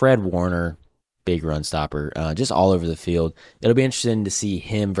Fred Warner, big run stopper, just all over the field. It'll be interesting to see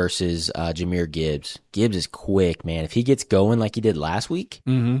him versus Jahmyr Gibbs. Gibbs is quick, man. If he gets going like he did last week.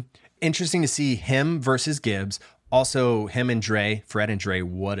 Interesting to see him versus Gibbs. Also, him and Dre, Fred and Dre,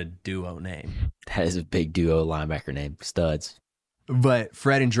 what a duo name. That is a big duo linebacker name. Studs. But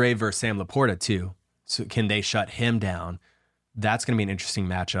Fred and Dre versus Sam Laporta, too. So can they shut him down? That's going to be an interesting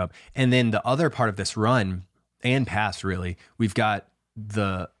matchup. And then the other part of this run and pass, really, we've got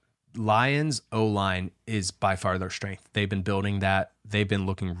the Lions O-line is by far their strength. They've been building that. They've been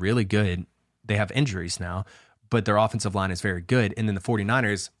looking really good. They have injuries now, but their offensive line is very good. And then the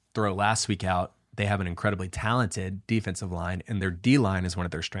 49ers throw last week out. They have an incredibly talented defensive line, and their D-line is one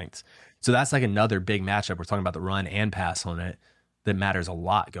of their strengths. So that's like another big matchup. We're talking about the run and pass on it that matters a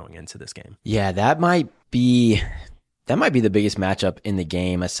lot going into this game. Yeah, that might be the biggest matchup in the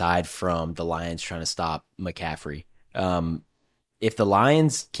game aside from the Lions trying to stop McCaffrey. If the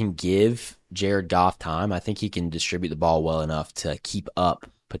Lions can give Jared Goff time, I think he can distribute the ball well enough to keep up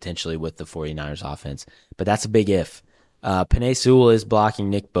potentially with the 49ers offense. But that's a big if. Penei Sewell is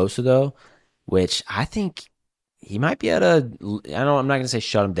blocking Nick Bosa, though, which I think he might be able to, I'm not going to say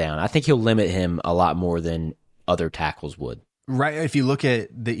shut him down. I think he'll limit him a lot more than other tackles would. Right. If you look at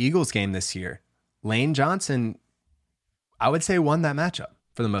the Eagles game this year, Lane Johnson, I would say, won that matchup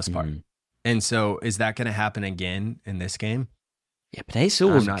for the most part. And so is that going to happen again in this game? Yeah, Penei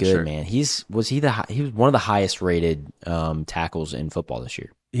Sewell was good, sure. man. He was one of the highest rated tackles in football this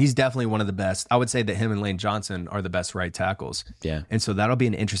year. He's definitely one of the best. I would say that him and Lane Johnson are the best right tackles. Yeah. And so that'll be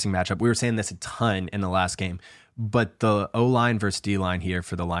an interesting matchup. We were saying this a ton in the last game, but the O-line versus D-line here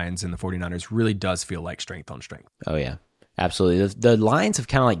for the Lions and the 49ers really does feel like strength on strength. Oh, yeah. Absolutely. The Lions have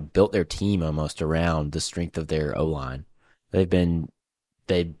kind of like built their team almost around the strength of their O-line.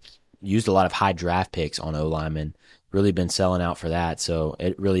 They've used a lot of high draft picks on O-linemen, really been selling out for that. So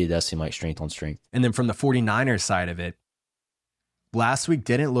it really does seem like strength on strength. And then from the 49ers side of it, last week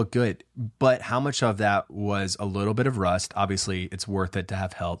didn't look good, but how much of that was a little bit of rust? Obviously, it's worth it to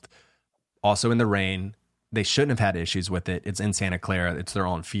have health. Also in the rain, they shouldn't have had issues with it. It's in Santa Clara. It's their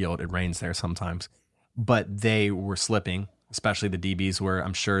own field. It rains there sometimes. But they were slipping, especially the DBs were.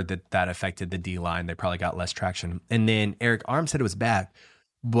 I'm sure that affected the D-line. They probably got less traction. And then Eric Armstead was back,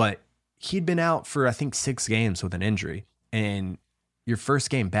 but he'd been out for, I think, 6 games with an injury. And your first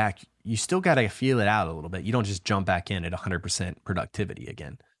game back, you still got to feel it out a little bit. You don't just jump back in at 100% productivity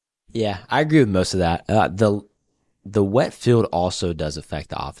again. Yeah, I agree with most of that. The wet field also does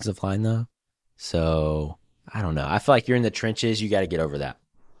affect the offensive line, though. So, I don't know. I feel like you're in the trenches. You got to get over that.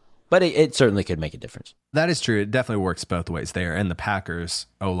 But it certainly could make a difference. That is true. It definitely works both ways there. And the Packers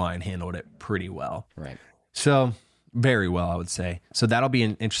O-line handled it pretty well. Right. So, very well, I would say. So that'll be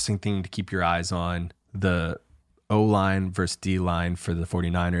an interesting thing to keep your eyes on, the O-line versus D-line for the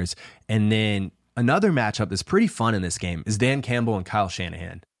 49ers. And then another matchup that's pretty fun in this game is Dan Campbell and Kyle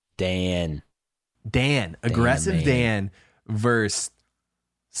Shanahan. Dan, aggressive Dan versus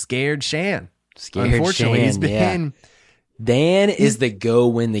scared Shan. Unfortunately, Shan, he's been... Yeah. Dan is the go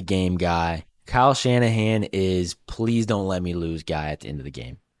win the game guy. Kyle Shanahan is please don't let me lose guy at the end of the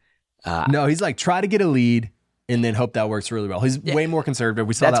game. No, he's like try to get a lead and then hope that works really well. He's way more conservative.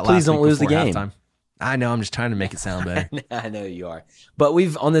 We saw That's that last please don't week lose the before game. halftime. I know. I'm just trying to make it sound better. I know you are. But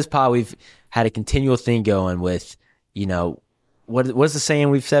on this pod, we've had a continual thing going with, what's the saying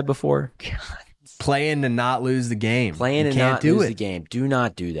we've said before? Playing to not lose the game. Playing to not lose the game. Do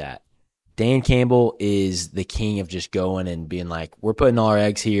not do that. Dan Campbell is the king of just going and being like, we're putting all our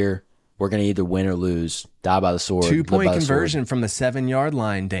eggs here. We're going to either win or lose. Die by the sword. 2-point conversion from the 7-yard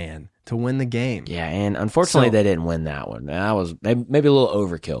line, Dan, to win the game. Yeah, and unfortunately, they didn't win that one. That was maybe a little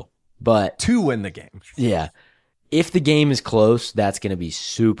overkill. But to win the game. Yeah. If the game is close, that's going to be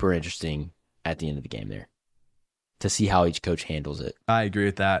super interesting at the end of the game there to see how each coach handles it. I agree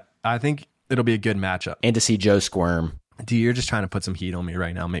with that. I think it'll be a good matchup. And to see Joe squirm. Dude, you're just trying to put some heat on me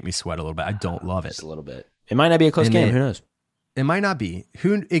right now, make me sweat a little bit. I don't love it. Just a little bit. It might not be a close game. Who knows? It might not be.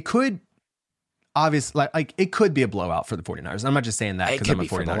 It could, obviously, like it could be a blowout for the 49ers. I'm not just saying that because I'm a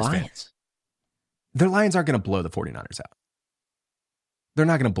 49ers fan. The Lions aren't going to blow the 49ers out. They're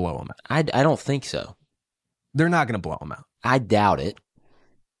not going to blow them out. I don't think so. They're not going to blow them out. I doubt it.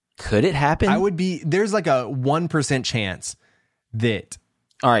 Could it happen? There's like a 1% chance that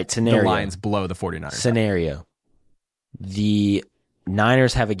All right, the scenario. Lions blow the 49ers. Scenario. The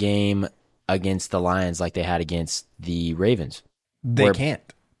Niners have a game against the Lions like they had against the Ravens. They can't.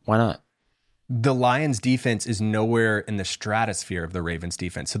 Why not? The Lions defense is nowhere in the stratosphere of the Ravens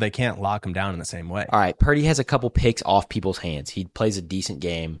defense, so they can't lock them down in the same way. All right, Purdy has a couple picks off people's hands. He plays a decent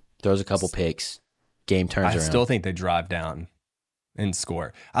game, throws a couple picks, game turns I around. still think they drive down and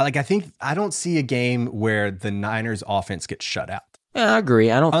score. I don't see a game where the Niners offense gets shut out. Yeah, I agree.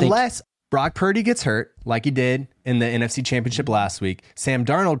 I don't think Unless Brock Purdy gets hurt, like he did in the NFC Championship last week. Sam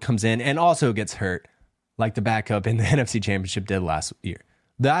Darnold comes in and also gets hurt, like the backup in the NFC Championship did last year.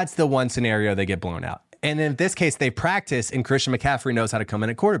 That's the one scenario they get blown out. And in this case, they practice, and Christian McCaffrey knows how to come in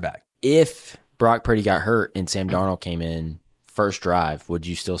at quarterback. if Brock Purdy got hurt and Sam Darnold came in first drive, would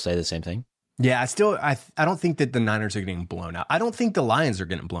you still say the same thing? Yeah, I don't think that the Niners are getting blown out. I don't think the Lions are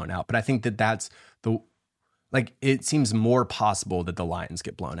getting blown out, but I think that that's it seems more possible that the Lions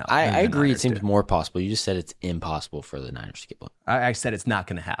get blown out. I than the agree. It Niners seems do. more possible. You just said it's impossible for the Niners to get blown. I said it's not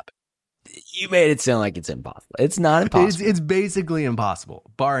going to happen. You made it sound like it's impossible. It's not impossible. It's basically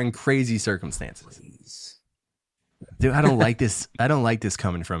impossible, barring crazy circumstances. Dude, I don't like this. I don't like this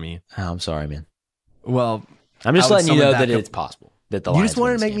coming from you. Oh, I'm sorry, man. Well, I'm just I would letting you know summon that back it's possible. That the you Lions just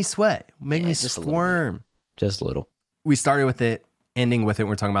wanted win to this make me game. sweat, make Yeah, me just a little bit. squirm. Just a little. We started with it, ending with it.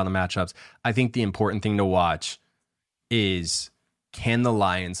 We're talking about the matchups. I think the important thing to watch is, can the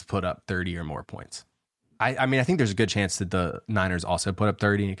Lions put up 30 or more points? I mean, I think there's a good chance that the Niners also put up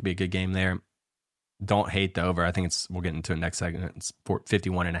 30 and it could be a good game there. Don't hate the over. I think we'll get into it next segment. It's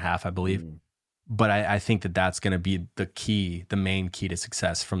 51.5, I believe. But I think that that's going to be the main key to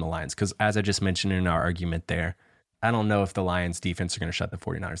success from the Lions. Because as I just mentioned in our argument there, I don't know if the Lions defense are going to shut the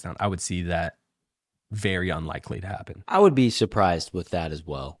 49ers down. I would see that very unlikely to happen. I would be surprised with that as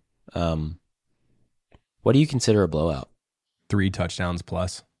well. What do you consider a blowout? 3 touchdowns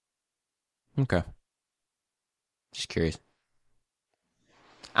plus. Okay. Just curious.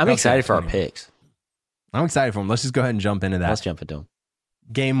 I'm Okay, excited for our funny. picks. I'm excited for them. Let's just go ahead and jump into that. Let's jump into them.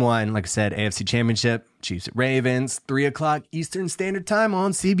 Game 1, like I said, AFC Championship, Chiefs at Ravens, 3 o'clock Eastern Standard Time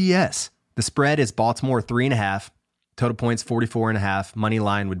on CBS. The spread is Baltimore 3.5. Total points 44.5. Money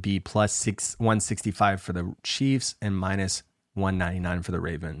line would be plus 165 for the Chiefs and minus 199 for the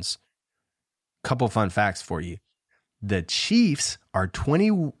Ravens. Couple fun facts for you. The Chiefs are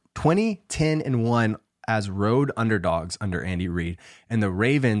 20, 10, and 1 as road underdogs under Andy Reid, and the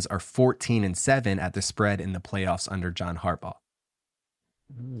Ravens are 14 and 7 at the spread in the playoffs under John Harbaugh.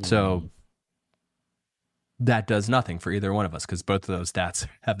 So that does nothing for either one of us because both of those stats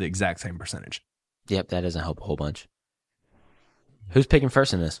have the exact same percentage. Yep, that doesn't help a whole bunch. Who's picking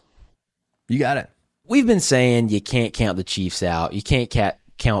first in this? You got it. We've been saying you can't count the Chiefs out. You can't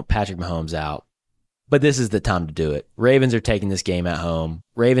count Patrick Mahomes out. But this is the time to do it. Ravens are taking this game at home.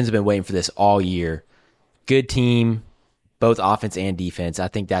 Ravens have been waiting for this all year. Good team, both offense and defense. I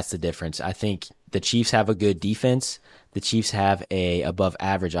think that's the difference. I think the Chiefs have a good defense. The Chiefs have a above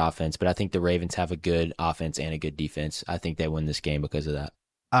average offense, but I think the Ravens have a good offense and a good defense. I think they win this game because of that.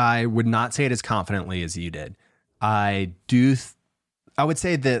 I would not say it as confidently as you did. I would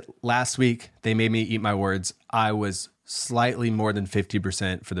say that last week they made me eat my words. I was slightly more than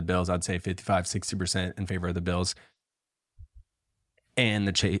 50% for the Bills. I'd say 55, 60% in favor of the Bills. And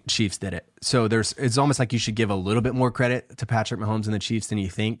the Chiefs did it. So it's almost like you should give a little bit more credit to Patrick Mahomes and the Chiefs than you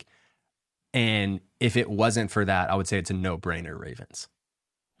think. And if it wasn't for that, I would say it's a no-brainer Ravens.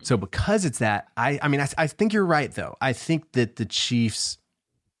 So because it's that, I think you're right, though. I think that the Chiefs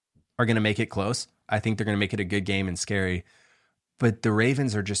are going to make it close. I think they're going to make it a good game and scary. But the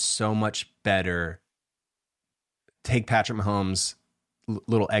Ravens are just so much better. Take Patrick Mahomes'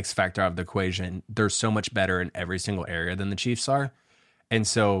 little X factor out of the equation. They're so much better in every single area than the Chiefs are. And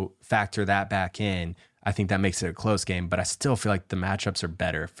so factor that back in. I think that makes it a close game, but I still feel like the matchups are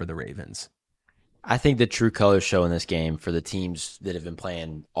better for the Ravens. I think the true colors show in this game for the teams that have been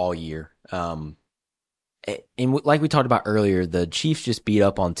playing all year. And like we talked about earlier, the Chiefs just beat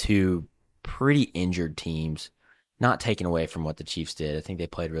up on 2 pretty injured teams, not taken away from what the Chiefs did. I think they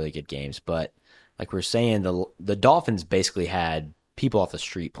played really good games, but like we're saying, the Dolphins basically had people off the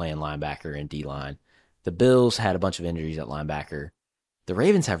street playing linebacker and D-line. The Bills had a bunch of injuries at linebacker. The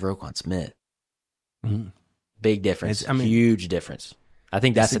Ravens have Roquan Smith. Mm-hmm. Big difference. Huge difference. I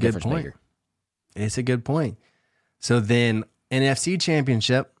think that's the difference maker. It's a good point. So then NFC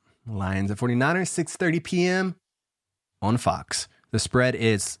Championship, Lions at 49ers, 6:30 p.m. on Fox. The spread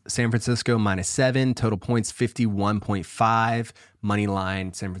is San Francisco -7, total points 51.5. Money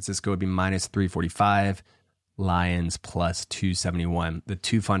line, San Francisco would be -345. Lions plus 271. The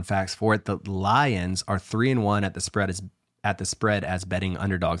 2 fun facts for it: the Lions are 3-1 at the spread at the spread as betting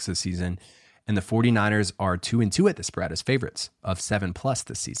underdogs this season. And the 49ers are 2-2 at the spread as favorites of 7+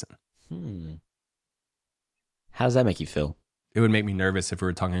 this season. How does that make you feel? It would make me nervous if we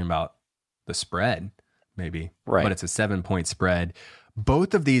were talking about the spread, maybe. Right. But it's a 7-point spread.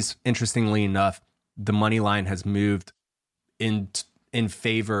 Both of these, interestingly enough, the money line has moved in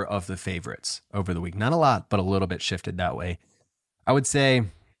favor of the favorites over the week. Not a lot, but a little bit shifted that way. I would say...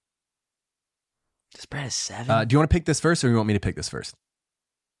 The spread is 7? do you want to pick this first, or you want me to pick this first?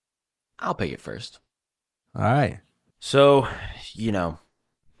 I'll pick it first. All right. So,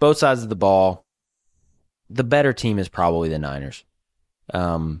 both sides of the ball, the better team is probably the Niners.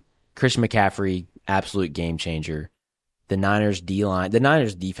 Christian McCaffrey, absolute game changer. The Niners D-line, the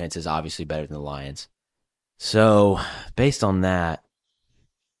Niners defense is obviously better than the Lions. So, based on that,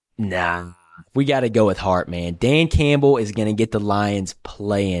 we got to go with heart, man. Dan Campbell is going to get the Lions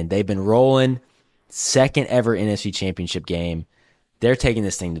playing. They've been rolling. Second ever NFC Championship game. They're taking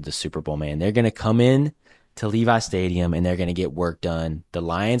this thing to the Super Bowl, man. They're going to come in to Levi Stadium, and they're going to get work done. The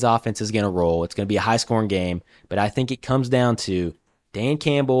Lions offense is going to roll. It's going to be a high-scoring game, but I think it comes down to Dan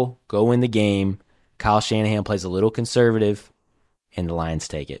Campbell go win the game. Kyle Shanahan plays a little conservative, and the Lions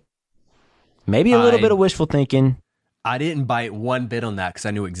take it. Maybe a little bit of wishful thinking. I didn't bite one bit on that because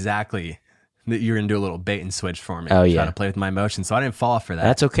I knew exactly that you were going to do a little bait and switch for me. Oh, yeah. Try to play with my emotions, so I didn't fall for that.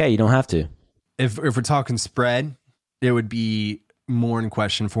 That's okay. You don't have to. If we're talking spread, it would be more in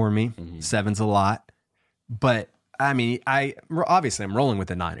question for me. 7's a lot. But, I mean, obviously I'm rolling with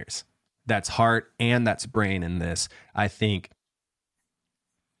the Niners. That's heart and that's brain in this. I think,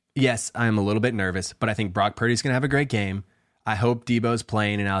 yes, I'm a little bit nervous, but I think Brock Purdy's going to have a great game. I hope Debo's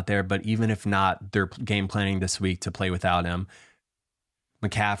playing and out there, but even if not, they're game planning this week to play without him.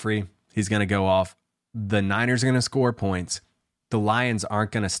 McCaffrey, he's going to go off. The Niners are going to score points. The Lions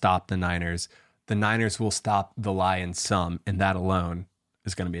aren't going to stop the Niners. The Niners will stop the Lions some, and that alone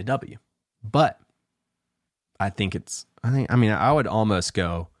is going to be a W. But I would almost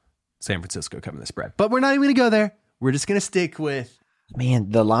go San Francisco covering the spread. But we're not even going to go there. We're just going to stick with...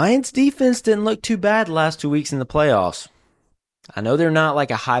 Man, the Lions defense didn't look too bad the last 2 weeks in the playoffs. I know they're not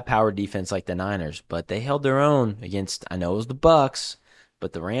like a high-powered defense like the Niners, but they held their own against, I know it was the Bucs,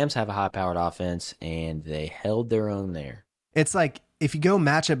 but the Rams have a high-powered offense, and they held their own there. It's like, if you go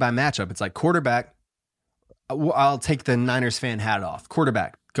matchup by matchup, it's like quarterback, I'll take the Niners fan hat off.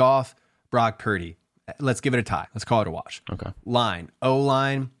 Quarterback, Goff, Brock Purdy. Let's give it a tie. Let's call it a wash. Okay. Line,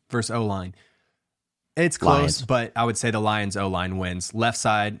 O-line versus O-line. It's close, Lions. but I would say the Lions O-line wins. Left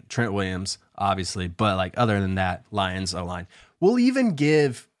side, Trent Williams, obviously. But like other than that, Lions O-line. I'll even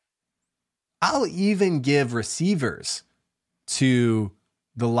give receivers to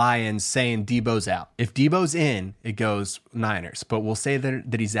the Lions saying Debo's out. If Debo's in, it goes Niners. But we'll say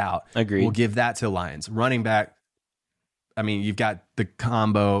that he's out. Agreed. We'll give that to the Lions. Running back, I mean, you've got the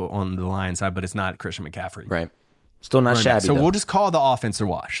combo on the Lions side, but it's not Christian McCaffrey. Right. Still not shabby, So though. we'll just call the offense a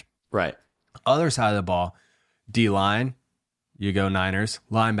wash. Right. Other side of the ball, D-line, you go Niners.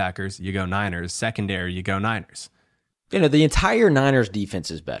 Linebackers, you go Niners. Secondary, you go Niners. The entire Niners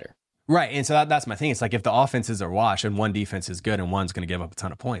defense is better. Right, and so that's my thing. It's like if the offenses are washed and one defense is good and one's going to give up a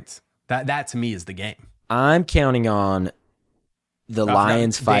ton of points, that to me is the game. I'm counting on the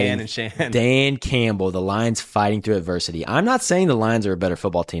Lions fighting. Dan and Shan. Dan Campbell, the Lions fighting through adversity. I'm not saying the Lions are a better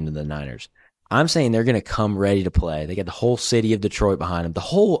football team than the Niners. I'm saying they're going to come ready to play. They got the whole city of Detroit behind them, the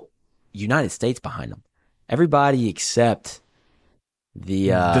whole United States behind them. Everybody except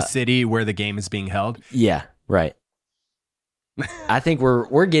the city where the game is being held. Yeah, right. I think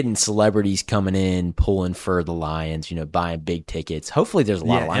we're getting celebrities coming in, pulling for the Lions, buying big tickets. Hopefully there's a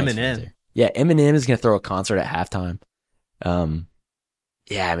lot of Lions fans there. Yeah, Eminem is going to throw a concert at halftime.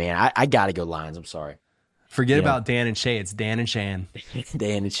 Yeah, man, I got to go Lions. I'm sorry. Forget about Dan and Shay. It's Dan and Shan.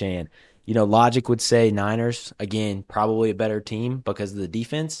 Dan and Shan. Logic would say Niners, again, probably a better team because of the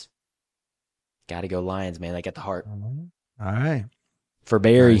defense. Got to go Lions, man. They got the heart. All right. For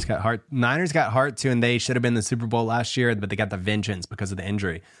Barry. Niners got heart too, and they should have been in the Super Bowl last year, but they got the vengeance because of the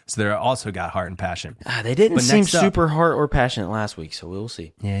injury. So they also got heart and passion. They didn't seem super heart or passionate last week, so we'll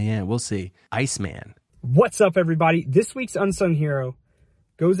see. Yeah, we'll see. Iceman. What's up, everybody? This week's Unsung Hero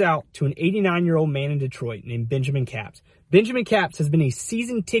goes out to an 89-year-old man in Detroit named Benjamin Capps. Benjamin Capps has been a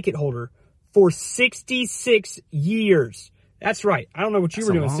season ticket holder for 66 years. That's right. I don't know what you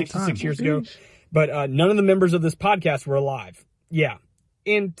were doing 66 years ago, but none of the members of this podcast were alive. Yeah.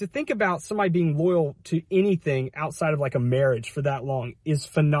 And to think about somebody being loyal to anything outside of like a marriage for that long is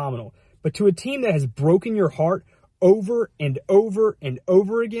phenomenal. But to a team that has broken your heart over and over and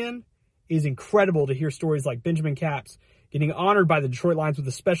over again is incredible to hear stories like Benjamin Capps getting honored by the Detroit Lions with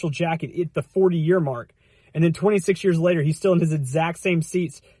a special jacket at the 40-year mark. And then 26 years later, he's still in his exact same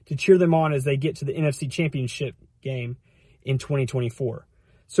seats to cheer them on as they get to the NFC Championship game in 2024.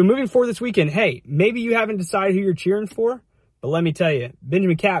 So moving forward this weekend, hey, maybe you haven't decided who you're cheering for, but let me tell you,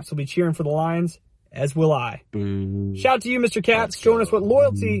 Benjamin Capps will be cheering for the Lions, as will I. Shout out to you, Mr. Capps, showing us what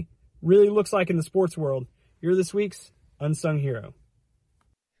loyalty really looks like in the sports world. You're this week's Unsung Hero.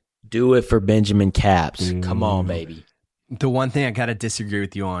 Do it for Benjamin Capps. Come on, baby. The one thing I got to disagree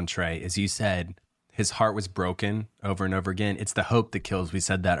with you on, Trey, is you said his heart was broken over and over again. It's the hope that kills. We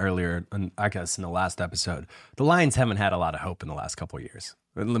said that earlier, I guess, in the last episode. The Lions haven't had a lot of hope in the last couple of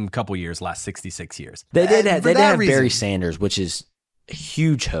years. Last 66 years. They did have Barry Sanders, which is a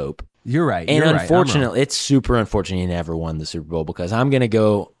huge hope. You're right. And unfortunately, it's super unfortunate he never won the Super Bowl, because I'm going to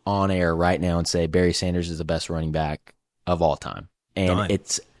go on air right now and say Barry Sanders is the best running back of all time. And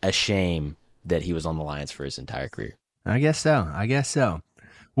it's a shame that he was on the Lions for his entire career. I guess so.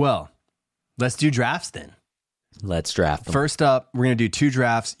 Well, let's do drafts then. Let's draft them. First up, we're going to do 2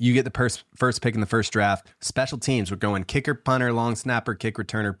 drafts. You get the first pick in the first draft. Special teams, we're going kicker, punter, long snapper, kick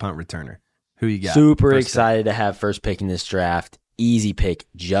returner, punt returner. Who you got? Super excited to have first pick in this draft. Easy pick,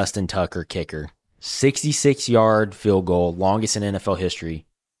 Justin Tucker, kicker. 66-yard field goal, longest in NFL history,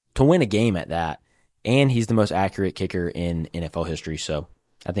 to win a game at that. And he's the most accurate kicker in NFL history, so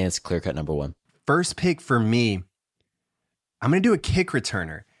I think it's clear-cut number 1. First pick for me, I'm going to do a kick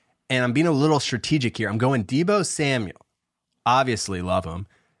returner, and I'm being a little strategic here. I'm going Deebo Samuel. Obviously love him.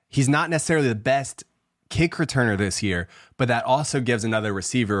 He's not necessarily the best kick returner this year, but that also gives another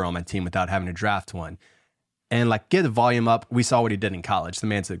receiver on my team without having to draft one. And get the volume up. We saw what he did in college. The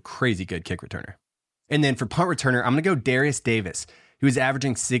man's a crazy good kick returner. And then for punt returner, I'm going to go Darius Davis. He was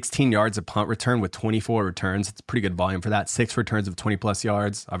averaging 16 yards a punt return with 24 returns. It's pretty good volume for that. 6 returns of 20-plus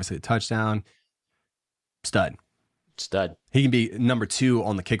yards. Obviously a touchdown. Stud. He can be number 2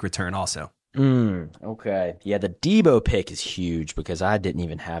 on the kick return also. Okay. Yeah, the Deebo pick is huge because I didn't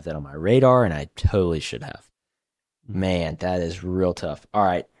even have that on my radar, and I totally should have. Man, that is real tough. All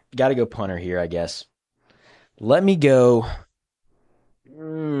right. Got to go punter here, I guess. Let me go.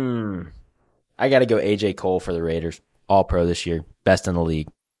 I got to go A.J. Cole for the Raiders. All-Pro this year. Best in the league.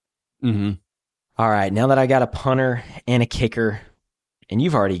 Mm-hmm. All right. Now that I got a punter and a kicker, and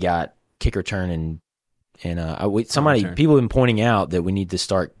you've already got kick return and people have been pointing out that we need to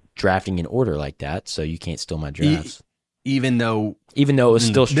start drafting in order like that, so you can't steal my drafts. Even though it was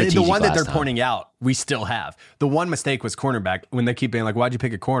still strategic. The one that they're pointing out, we still have. The one mistake was cornerback. When they keep being like, "Why'd you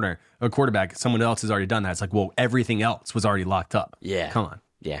pick a quarterback? Someone else has already done that." It's like, well, everything else was already locked up. Yeah, come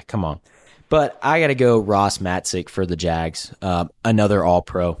on. But I got to go Ross Matzik for the Jags. Another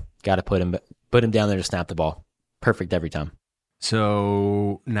All-Pro. Got to put him down there to snap the ball. Perfect every time.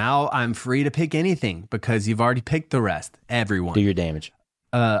 So now I'm free to pick anything because you've already picked the rest. Everyone. Do your damage.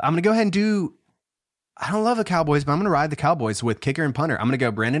 I'm going to go ahead and do, I don't love the Cowboys, but I'm going to ride the Cowboys with kicker and punter. I'm going to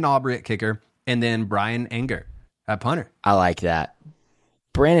go Brandon Aubrey at kicker and then Brian Anger at punter. I like that.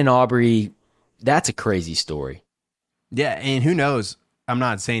 Brandon Aubrey, that's a crazy story. Yeah, and who knows? I'm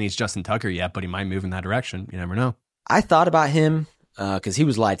not saying he's Justin Tucker yet, but he might move in that direction. You never know. I thought about him because he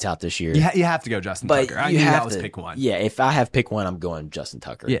was lights out this year. You have to go Justin Tucker. I knew that was pick 1. Yeah, if I have pick 1, I'm going Justin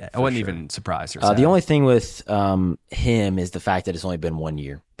Tucker. Yeah, I wasn't even surprised. Or the only thing with him is the fact that it's only been 1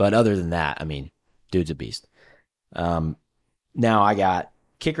 year. But other than that, I mean, dude's a beast. Now I got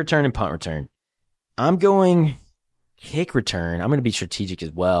kick return and punt return. I'm going kick return. I'm going to be strategic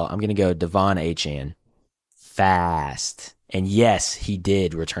as well. I'm going to go Devon Achane. Fast. And yes, he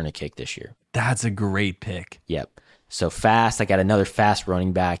did return a kick this year. That's a great pick. Yep. So fast. I got another fast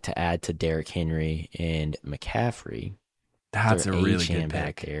running back to add to Derrick Henry and McCaffrey. That's a really good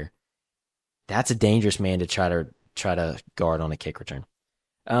back pick. there. That's a dangerous man to try to guard on a kick return.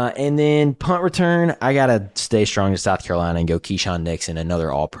 And then punt return, I got to stay strong to South Carolina and go Keyshawn Nixon,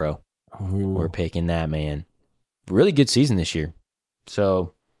 another All-Pro. We're picking that, man. Really good season this year.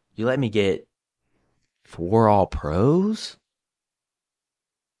 So you let me get 4 All-Pros?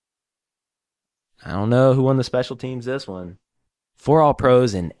 I don't know who won the special teams this one. 4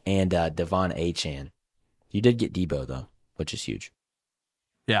 All-Pros and Devon Achane. You did get Deebo, though, which is huge.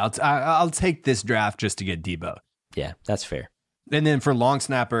 Yeah, I'll take this draft just to get Deebo. Yeah, that's fair. And then for long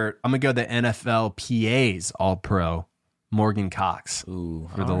snapper, I'm going to go the NFLPA's All-Pro, Morgan Cox,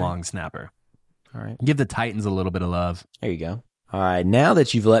 for the long snapper. All right. Give the Titans a little bit of love. There you go. All right, now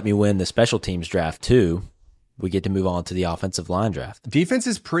that you've let me win the special teams draft too, we get to move on to the offensive line draft. Defense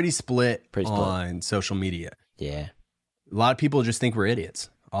is pretty split on social media. Yeah. A lot of people just think we're idiots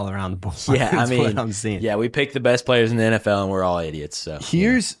all around the board. Yeah, I mean, what I'm seeing. Yeah, we picked the best players in the NFL and we're all idiots. So I'm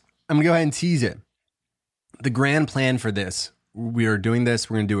going to go ahead and tease it. The grand plan for this, we are doing this.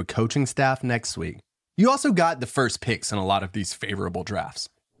 We're going to do a coaching staff next week. You also got the first picks in a lot of these favorable drafts.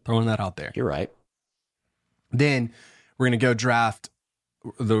 Throwing that out there. You're right. Then we're going to go draft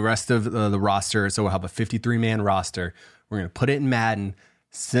the rest of the roster. So we'll have a 53-man roster. We're going to put it in Madden,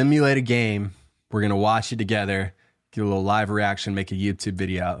 simulate a game. We're going to watch it together, get a little live reaction, make a YouTube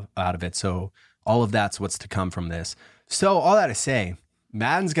video out of it. So all of that's what's to come from this. So all that to say,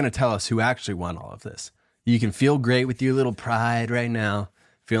 Madden's going to tell us who actually won all of this. You can feel great with your little pride right now,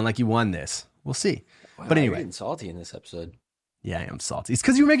 feeling like you won this. We'll see. Wow, but anyway. You're getting salty in this episode. Yeah, I am salty. It's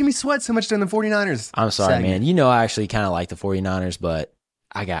because you were making me sweat so much during the 49ers. I'm sorry, segment. man. You know I actually kind of like the 49ers, but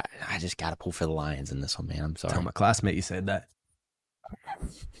I just got to pull for the Lions in this one, man. I'm sorry. Tell my classmate you said that.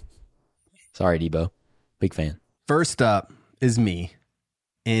 Sorry, Debo. Big fan. First up is me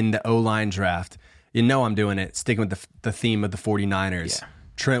in the O-line draft. You know I'm doing it, sticking with the theme of the 49ers. Yeah.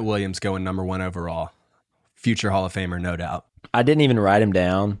 Trent Williams going number 1 overall. Future Hall of Famer, no doubt. I didn't even write him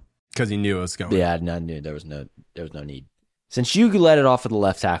down. Because you knew it was going. Yeah, I knew there was no need. Since you led it off with the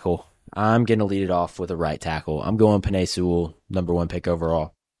left tackle, I'm going to lead it off with a right tackle. I'm going Penei Sewell, number 1 pick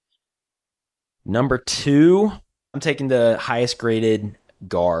overall. Number 2, I'm taking the highest graded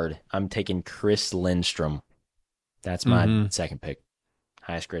guard. I'm taking Chris Lindstrom. That's my second pick.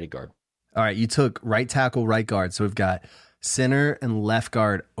 Highest graded guard. All right, you took right tackle, right guard. So we've got center and left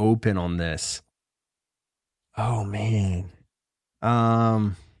guard open on this. Oh, man.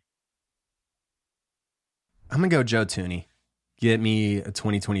 I'm going to go Joe Thuney. Get me a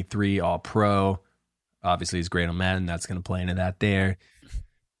 2023 All-Pro. Obviously, he's great on Madden. That's going to play into that there.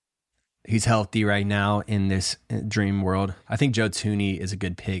 He's healthy right now in this dream world. I think Joe Thuney is a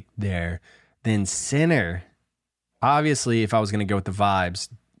good pick there. Then center. Obviously, if I was going to go with the vibes,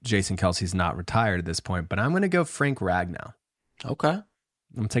 Jason Kelce's not retired at this point, but I'm going to go Frank Ragnow. Okay. I'm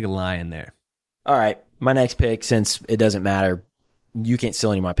going to take a lion there. All right. My next pick, since it doesn't matter, you can't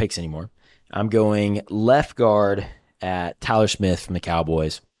steal any of my picks anymore. I'm going left guard at Tyler Smith from the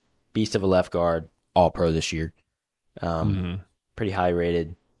Cowboys. Beast of a left guard, All-Pro this year. Pretty high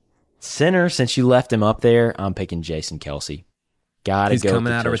rated. Center, since you left him up there, I'm picking Jason Kelce. He's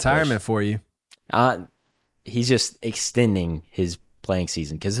coming out of retirement for you. He's just extending his playing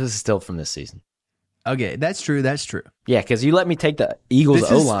season because this is still from this season. Okay, that's true. That's true. Yeah, because you let me take the Eagles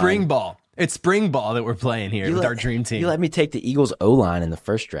O-line. This is spring ball. It's spring ball that we're playing here with our dream team. You let me take the Eagles O-line in the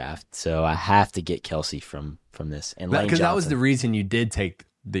first draft, so I have to get Kelce from this. And because that was the reason you did take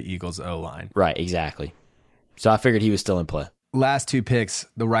the Eagles O-line. Right, exactly. So I figured he was still in play. Last 2 picks,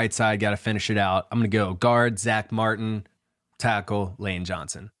 the right side, got to finish it out. I'm going to go guard, Zach Martin, tackle, Lane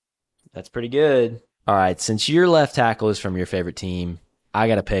Johnson. That's pretty good. All right, since your left tackle is from your favorite team, I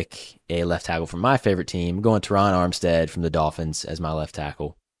got to pick a left tackle from my favorite team. I'm going Teron Armstead from the Dolphins as my left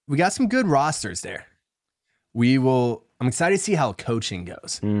tackle. We got some good rosters there. I'm excited to see how coaching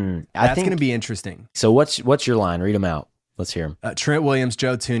goes. That's going to be interesting. So what's your line? Read them out. Let's hear them. Trent Williams,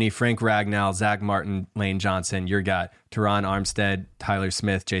 Joe Thuney, Frank Ragnow, Zach Martin, Lane Johnson. Your guy, Teron Armstead, Tyler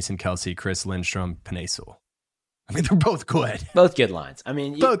Smith, Jason Kelce, Chris Lindstrom, Penei Sewell. I mean, they're both good. Both good lines. I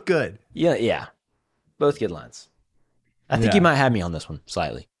mean, both good. Yeah. Both good lines. I think you might have me on this one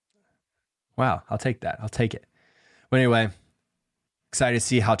slightly. Wow, I'll take that. I'll take it. But anyway, excited to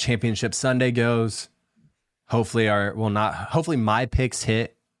see how Championship Sunday goes. Hopefully my picks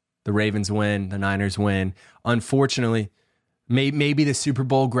hit. The Ravens win, the Niners win. Unfortunately, maybe the Super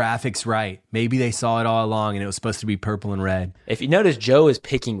Bowl graphics right. Maybe they saw it all along and it was supposed to be purple and red. If you notice, Joe is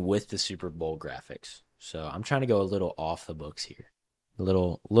picking with the Super Bowl graphics. So I'm trying to go a little off the books here. A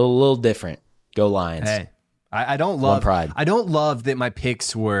little different. Go Lions. Hey, I don't love pride. I don't love that my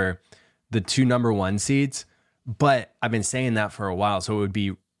picks were the 2 number 1 seeds, but I've been saying that for a while, so it would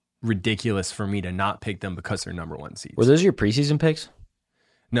be ridiculous for me to not pick them because they're number 1 seeds. Were those your preseason picks?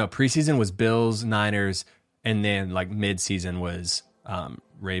 No, preseason was Bills, Niners, and then like mid-season was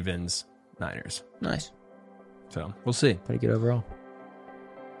Ravens, Niners. Nice. So we'll see. Pretty good overall.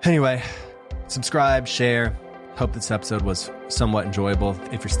 Anyway, subscribe, share. Hope this episode was somewhat enjoyable.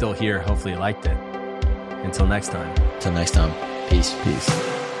 If you're still here, hopefully you liked it. Until next time. Peace.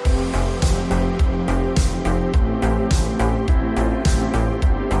 Peace.